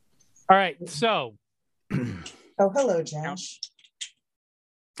 All right, so Oh, hello, Josh.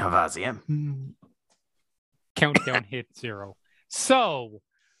 Avazia. countdown hit 0. So,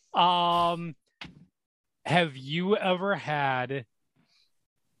 have you ever had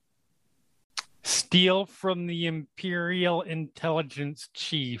steal from the Imperial Intelligence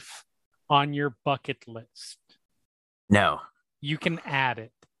Chief on your bucket list? No. You can add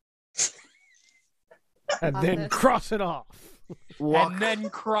it. And On then this. cross it off. And then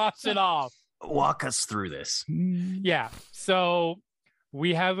cross it off. Walk us through this. Yeah. So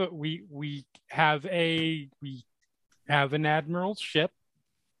we have an admiral's ship.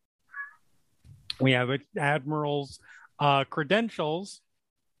 We have an admiral's credentials.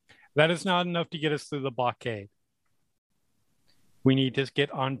 That is not enough to get us through the blockade. We need to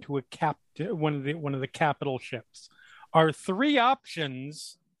get onto one of the capital ships. Our 3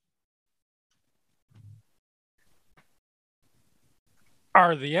 options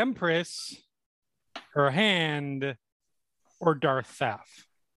are the Empress, her hand, or Darth Saf.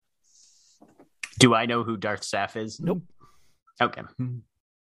 Do I know who Darth Saf is? Nope. Okay.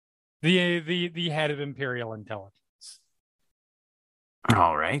 The head of Imperial Intelligence.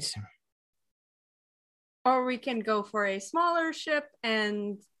 All right. Or we can go for a smaller ship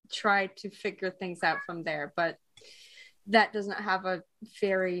and try to figure things out from there. But that does not have a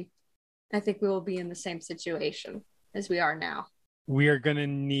very... I think we will be in the same situation as we are now. We are going to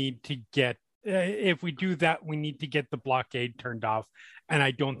need to get if we do that, we need to get the blockade turned off, and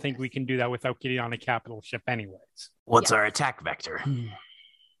I don't think we can do that without getting on a capital ship, anyways. What's our attack vector?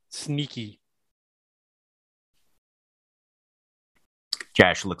 Sneaky.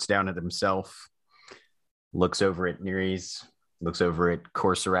 Jash looks down at himself, looks over at Neres, looks over at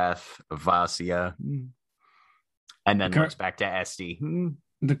Korsarath, Vasia, and then looks back to Esty.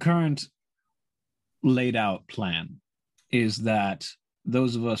 The current laid out plan is that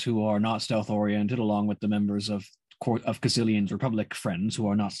those of us who are not stealth oriented, along with the members of Cassilian's Republic friends who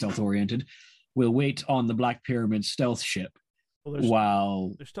are not stealth oriented, will wait on the Black Pyramid stealth ship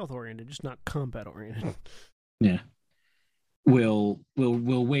while they're stealth oriented, just not combat oriented. Yeah. We'll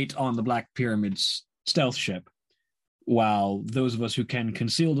wait on the Black Pyramid's stealth ship while those of us who can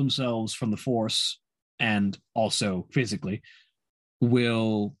conceal themselves from the Force and also physically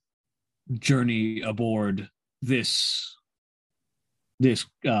will journey aboard this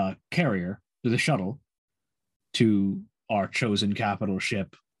carrier, the shuttle, to our chosen capital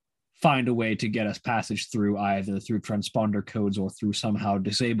ship, find a way to get us passage through either through transponder codes or through somehow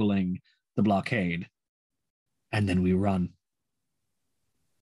disabling the blockade, and then we run.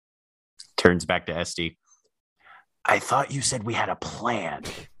 Turns back to Esty. I thought you said we had a plan.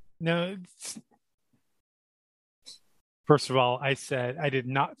 No. First of all, I did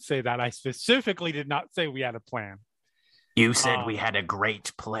not say that. I specifically did not say we had a plan. You said we had a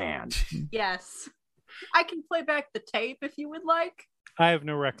great plan. Yes. I can play back the tape if you would like. I have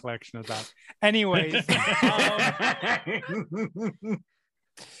no recollection of that. Anyways.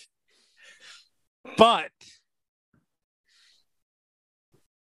 But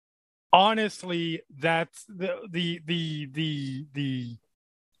honestly, that's the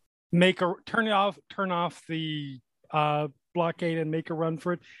turn off the blockade and make a run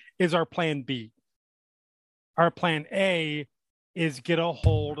for it is our plan B. Our plan A is get a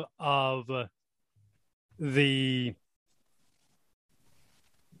hold of the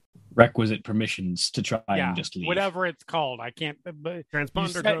requisite permissions to try and just leave. Whatever it's called. I can't.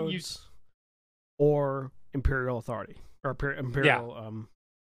 Transponder codes or Imperial authority or Imperial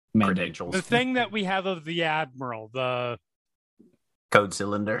credentials. The thing that we have of the Admiral, the code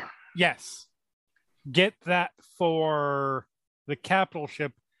cylinder. Yes. Get that for the capital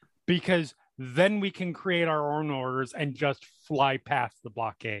ship, because then we can create our own orders and just fly past the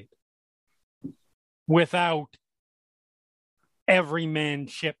blockade without every man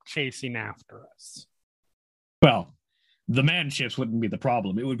ship chasing after us. Well, the manned ships wouldn't be the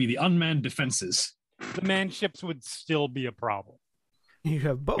problem. It would be the unmanned defenses. The manned ships would still be a problem. You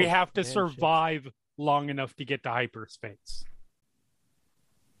have both. We have to survive long enough to get to hyperspace.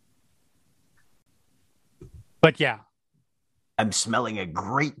 But yeah. I'm smelling a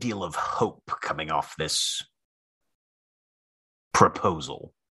great deal of hope coming off this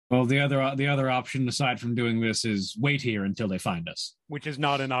proposal. Well, the other option aside from doing this is wait here until they find us. Which is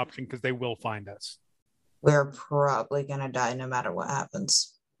not an option because they will find us. We're probably going to die no matter what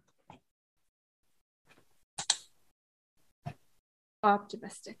happens.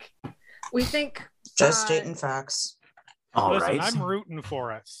 Optimistic. We think... Just stating facts. All Listen, right. I'm rooting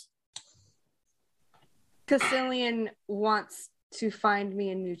for us. Cassilian wants to find me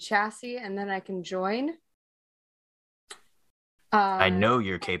a new chassis and then I can join. I know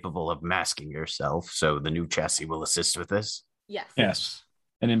you're capable of masking yourself, so the new chassis will assist with this. Yes. Yes.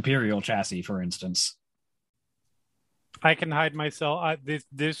 An Imperial chassis, for instance. I can hide myself.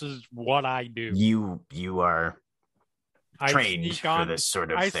 This is what I do. You are trained for this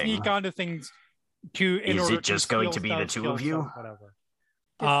sort of thing. I sneak onto things Is it just going to be the two of you? Whatever.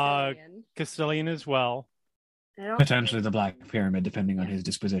 Cassilian. Cassilian as well. Potentially the Black Pyramid, depending on his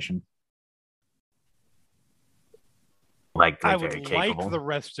disposition. I would like the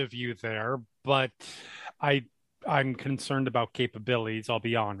rest of you there, but I'm concerned about capabilities, I'll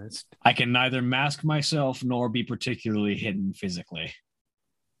be honest. I can neither mask myself nor be particularly hidden physically.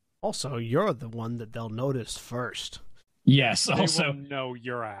 Also, you're the one that they'll notice first. Yes, They also will know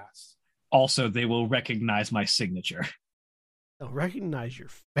your ass. Also, they will recognize my signature. They'll recognize your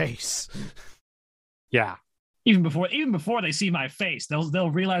face. Yeah. Even before they see my face,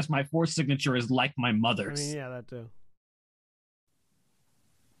 they'll realize my Force signature is like my mother's. I mean, yeah, that too.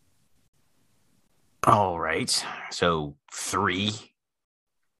 All right. So 3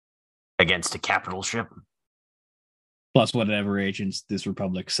 against a capital ship. Plus whatever agents this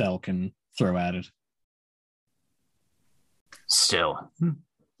Republic cell can throw at it. Still.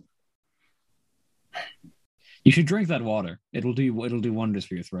 You should drink that water. It'll do wonders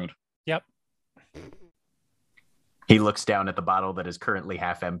for your throat. Yep. He looks down at the bottle that is currently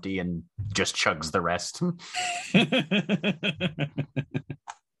half empty and just chugs the rest.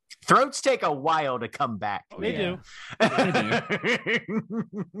 Throats take a while to come back. They do.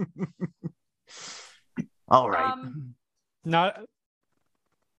 All right. Not.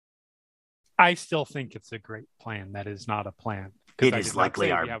 I still think it's a great plan. That is not a plan. It is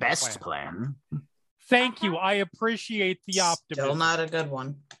likely our best plan. Thank you. I appreciate the optimism. Still not a good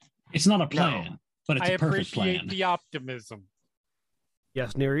one. It's not a plan, but it's a perfect plan. I appreciate the optimism.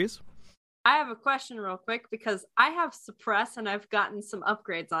 Yes, Nereus? I have a question real quick because I have suppress and I've gotten some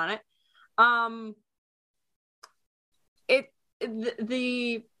upgrades on it.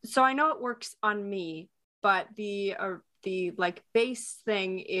 So I know it works on me, but the like base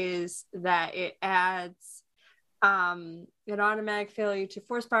thing is that it adds an automatic failure to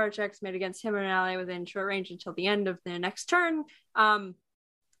force power checks made against him or an ally within short range until the end of the next turn.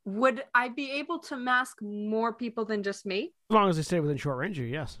 Would I be able to mask more people than just me? As long as they stay within short range,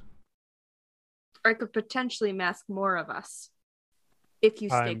 yes. Or I could potentially mask more of us if you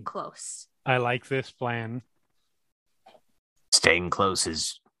stay close. I like this plan. Staying close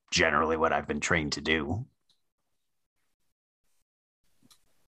is generally what I've been trained to do.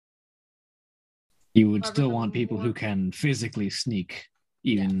 You would still want people who can physically sneak,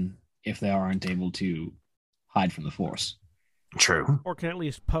 even if they aren't able to hide from the Force. True. Or can at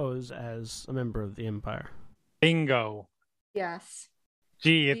least pose as a member of the Empire. Bingo. Yes.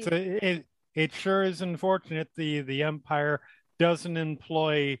 Gee, it sure is unfortunate the Empire doesn't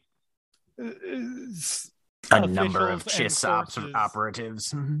employ a number of CHIS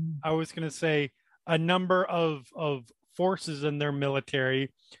operatives. I was going to say a number of forces in their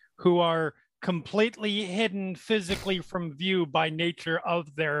military who are completely hidden physically from view by nature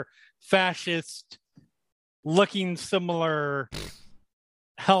of their fascist looking similar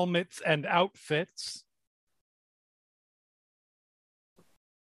helmets and outfits.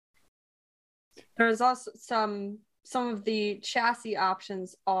 There's also some of the chassis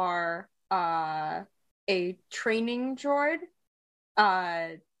options are a training droid.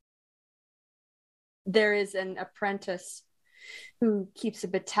 There is an apprentice who keeps a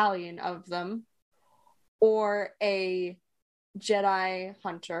battalion of them, or a Jedi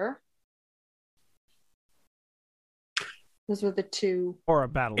hunter. Those were the two. Or a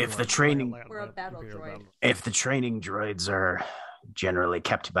battle droid. If the training droid. Droids are generally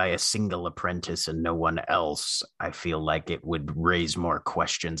kept by a single apprentice and no one else, I feel like it would raise more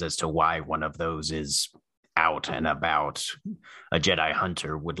questions as to why one of those is out and about. A Jedi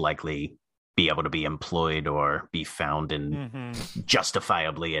hunter would likely be able to be employed or be found in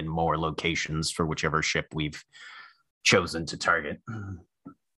justifiably in more locations for whichever ship we've chosen to target.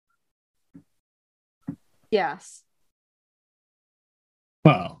 Yes.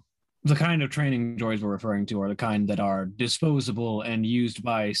 Well, the kind of training droids we're referring to are the kind that are disposable and used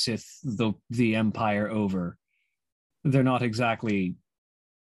by Sith the Empire over. They're not exactly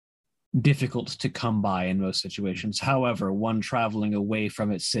difficult to come by in most situations. However, one traveling away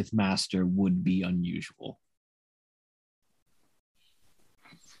from its Sith master would be unusual.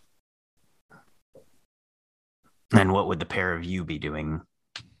 And what would the pair of you be doing?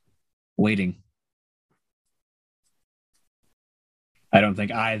 Waiting. I don't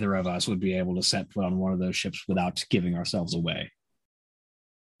think either of us would be able to set foot on one of those ships without giving ourselves away.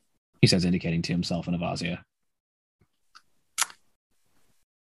 He says, indicating to himself and Avazia.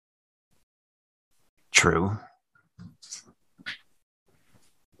 True.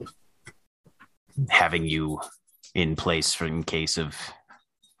 Having you in place in case of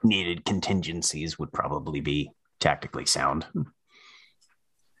needed contingencies would probably be tactically sound.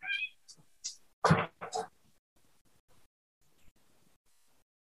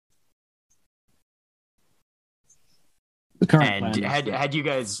 And had you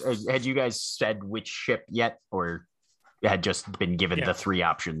guys said which ship yet, or had just been given the three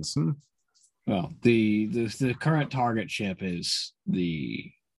options? Well, the current target ship is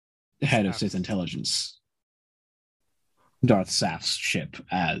the head of Sith intelligence, Darth Saf's ship,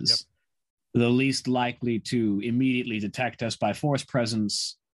 as the least likely to immediately detect us by force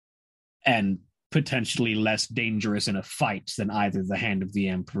presence and potentially less dangerous in a fight than either the Hand of the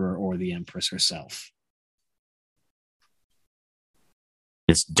Emperor or the Empress herself.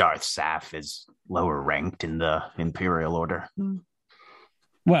 This Darth Saf is lower ranked in the Imperial Order.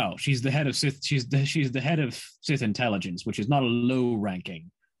 Well, she's the head of Sith. She's the head of Sith intelligence, which is not a low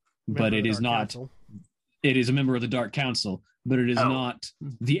ranking, but it is not. Council. It is a member of the Dark Council, but it is not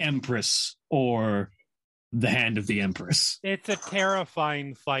the Empress or the Hand of the Empress. It's a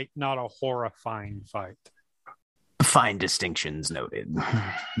terrifying fight, not a horrifying fight. Fine distinctions noted.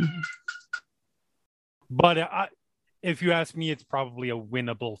 But if you ask me, it's probably a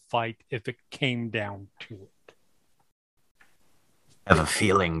winnable fight if it came down to it. I have a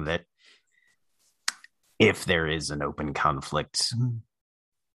feeling that if there is an open conflict,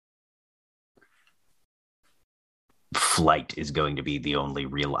 flight is going to be the only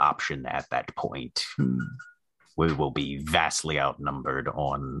real option at that point. We will be vastly outnumbered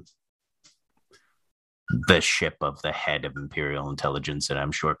on the ship of the head of Imperial Intelligence, and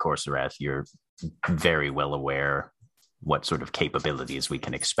I'm sure, Corserath, you're very well aware what sort of capabilities we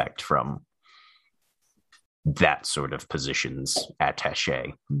can expect from that sort of position's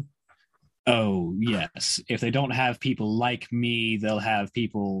attaché. Oh, yes. If they don't have people like me, they'll have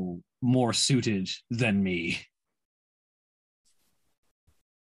people more suited than me.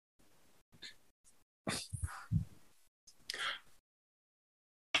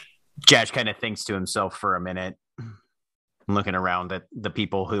 Jash kind of thinks to himself for a minute, looking around at the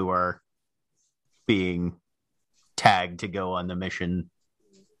people who are being tagged to go on the mission.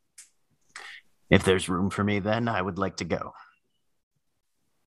 If there's room for me, then I would like to go.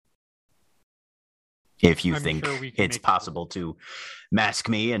 If you think it's possible to mask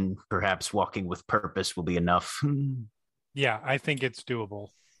me and perhaps walking with purpose will be enough. Yeah, I think it's doable.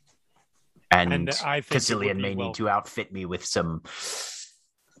 And I think Caecilian may need to outfit me with some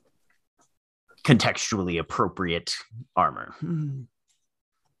contextually appropriate armor.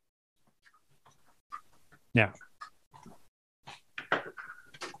 Yeah.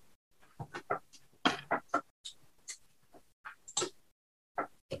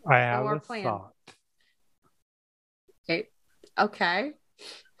 I have a thought. Okay.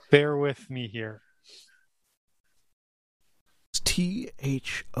 Bear with me here.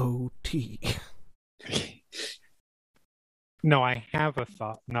 THOT. No, I have a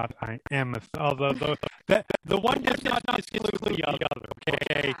thought, not I am a thought. Although the one does not exclude the other,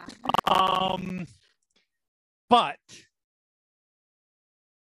 okay? But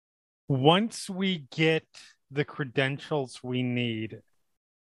once we get the credentials we need,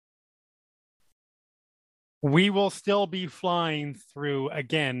 we will still be flying through,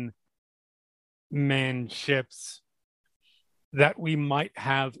 again, manned ships that we might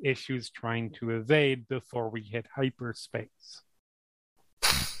have issues trying to evade before we hit hyperspace.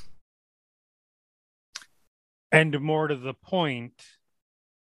 And more to the point,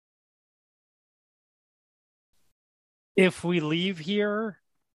 if we leave here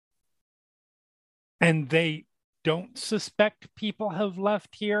and they don't suspect people have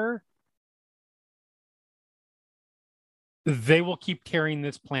left here, they will keep tearing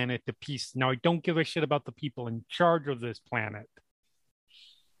this planet to pieces. Now, I don't give a shit about the people in charge of this planet.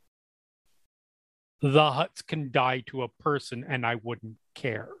 The Hutts can die to a person, and I wouldn't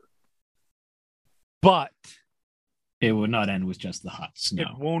care. But it would not end with just the Hutts. No. It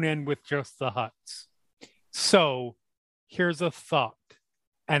won't end with just the Hutts. So, here's a thought.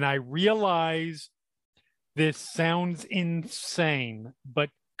 And I realize this sounds insane,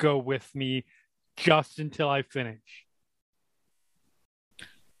 but go with me just until I finish.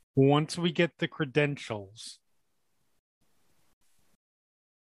 Once we get the credentials,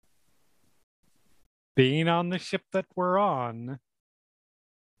 being on the ship that we're on,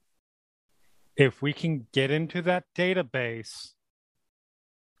 if we can get into that database,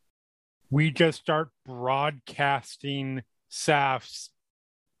 we just start broadcasting SAF's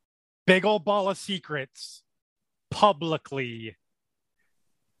big old ball of secrets publicly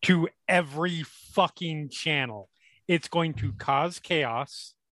to every fucking channel. It's going to cause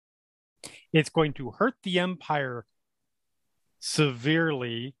chaos. It's going to hurt the Empire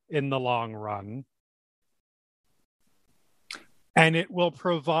severely in the long run. And it will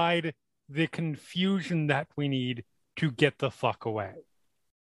provide the confusion that we need to get the fuck away.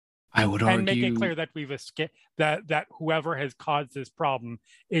 I would argue... And make it clear that we've escaped, that whoever has caused this problem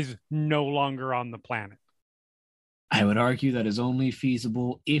is no longer on the planet. I would argue that is only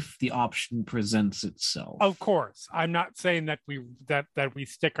feasible if the option presents itself. Of course. I'm not saying that we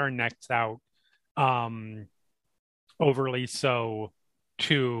stick our necks out overly so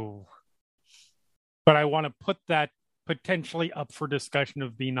to, but I want to put that potentially up for discussion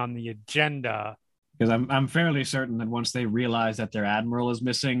of being on the agenda. Because I'm fairly certain that once they realize that their admiral is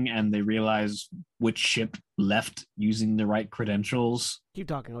missing and they realize which ship left using the right credentials, keep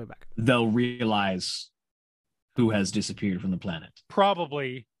talking, I'll be back. They'll realize who has disappeared from the planet.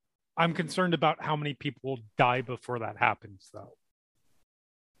 Probably. I'm concerned about how many people will die before that happens, though.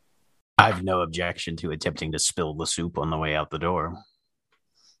 I've no objection to attempting to spill the soup on the way out the door.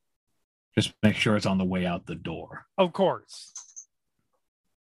 Just make sure it's on the way out the door. Of course.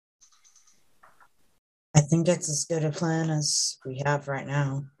 I think it's as good a plan as we have right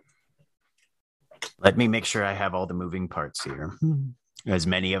now. Let me make sure I have all the moving parts here. As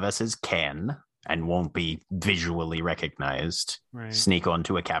many of us as can. and won't be visually recognized, Right. sneak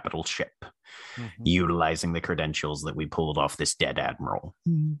onto a capital ship, utilizing the credentials that we pulled off this dead admiral.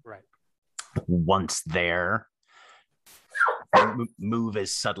 Right. Once there, move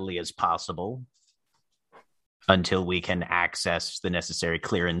as subtly as possible until we can access the necessary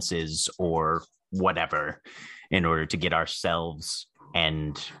clearances or whatever in order to get ourselves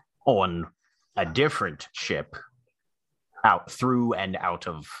and on a different ship out through and out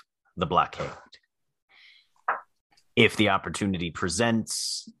of the blockade. If the opportunity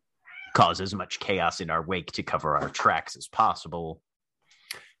presents, cause as much chaos in our wake to cover our tracks as possible.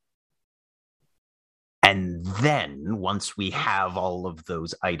 And then once we have all of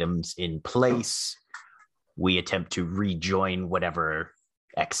those items in place, we attempt to rejoin whatever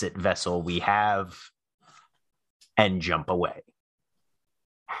exit vessel we have and jump away.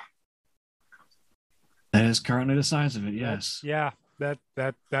 That is currently the size of it, yes. Yeah, that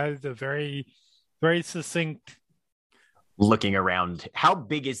is a very, very succinct. Looking around, how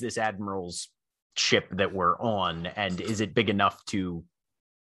big is this admiral's ship that we're on, and is it big enough to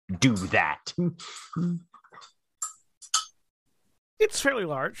do that? It's fairly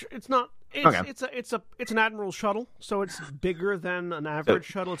large. It's not. It's an admiral shuttle, so it's bigger than an average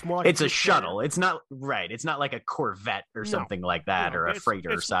shuttle. It's more like it's a shuttle. It's not right. It's not like a Corvette or something like that, or a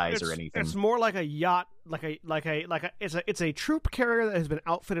freighter size or anything. It's more like a yacht, it's a troop carrier that has been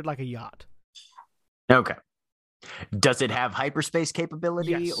outfitted like a yacht. Okay. Does it have hyperspace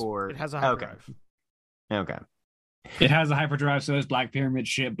capability? Yes, or it has a hyperdrive. Okay. It has a hyperdrive, so is Black Pyramid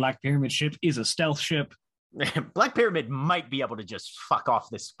ship. Black Pyramid ship is a stealth ship. Black Pyramid might be able to just fuck off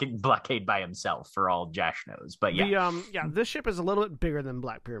this blockade by himself for all Josh knows, but yeah. This ship is a little bit bigger than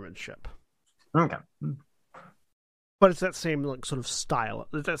Black Pyramid's ship. Okay. But it's that same sort of style.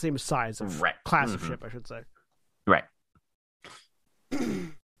 It's that same size of class of ship, I should say. Right.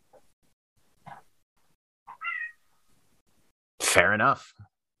 Fair enough.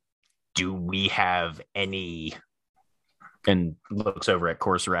 Do we have any, and looks over at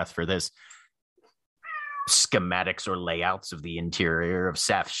Corserath for this, schematics or layouts of the interior of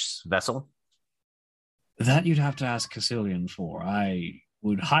Saf's vessel? That you'd have to ask Cassilian for. I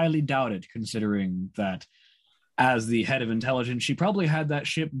would highly doubt it, considering that as the head of intelligence, she probably had that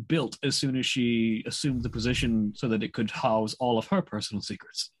ship built as soon as she assumed the position so that it could house all of her personal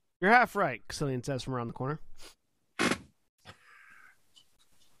secrets. You're half right, Cassilian says from around the corner.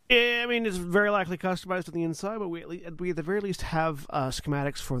 I mean, it's very likely customized on the inside, but we at the very least have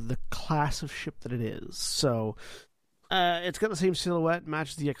schematics for the class of ship that it is. So it's got the same silhouette,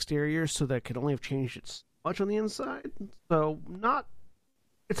 matches the exterior, so that it could only have changed it so much on the inside. So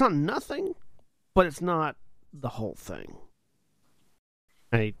it's not nothing, but it's not the whole thing.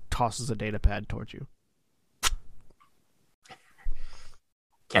 And he tosses a data pad towards you.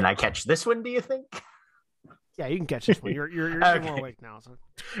 Can I catch this one, do you think? Yeah, you can catch this one. You're Okay. more awake now. So.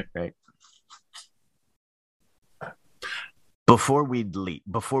 Right. Before we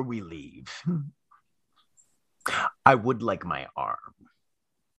leave, I would like my arm.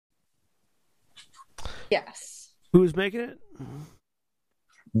 Yes. Who's making it?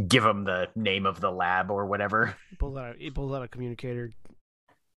 Give him the name of the lab or whatever. He pulls out a communicator,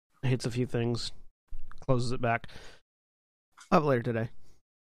 hits a few things, closes it back. I'll have it later today.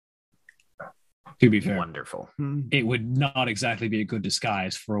 To be fair, Wonderful. it would not exactly be a good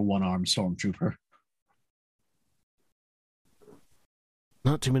disguise for a one-armed stormtrooper.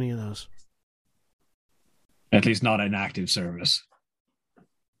 Not too many of those. At least not in active service.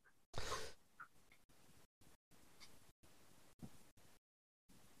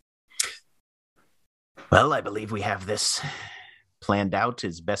 Well, I believe we have this planned out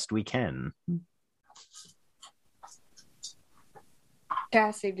as best we can.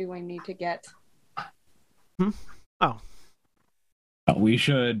 Cassie, do I need to get? Oh. We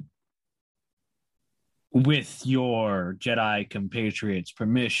should, with your Jedi compatriot's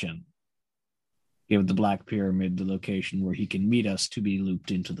permission, give the Black Pyramid the location where he can meet us to be looped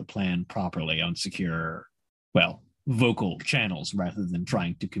into the plan properly on secure, vocal channels rather than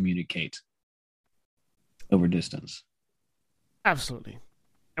trying to communicate over distance. Absolutely.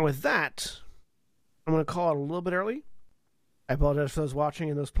 And with that, I'm going to call it a little bit early. I apologize for those watching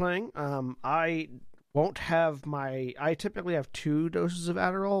and those playing. I won't have I typically have 2 doses of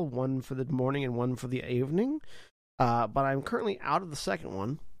Adderall, one for the morning and one for the evening. But I'm currently out of the second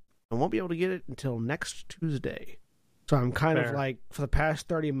one and won't be able to get it until next Tuesday. So I'm kind of like, for the past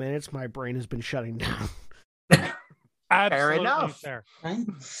 30 minutes, my brain has been shutting down. Absolutely Fair enough. fair. Right?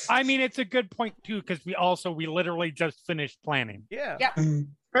 I mean, it's a good point too, because we literally just finished planning. Yeah. Yep.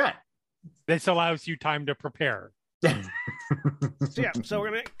 Right. This allows you time to prepare. So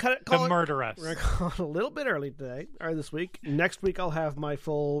we're gonna To call it. murder us. We're gonna call it a little bit early today, or this week. Next week, I'll have my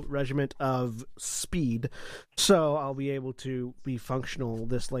full regiment of speed, so I'll be able to be functional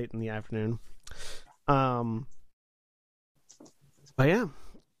this late in the afternoon. But yeah,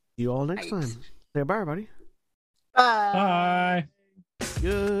 see you all next time. Say bye, everybody. Bye. Bye.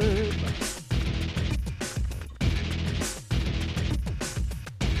 Goodbye.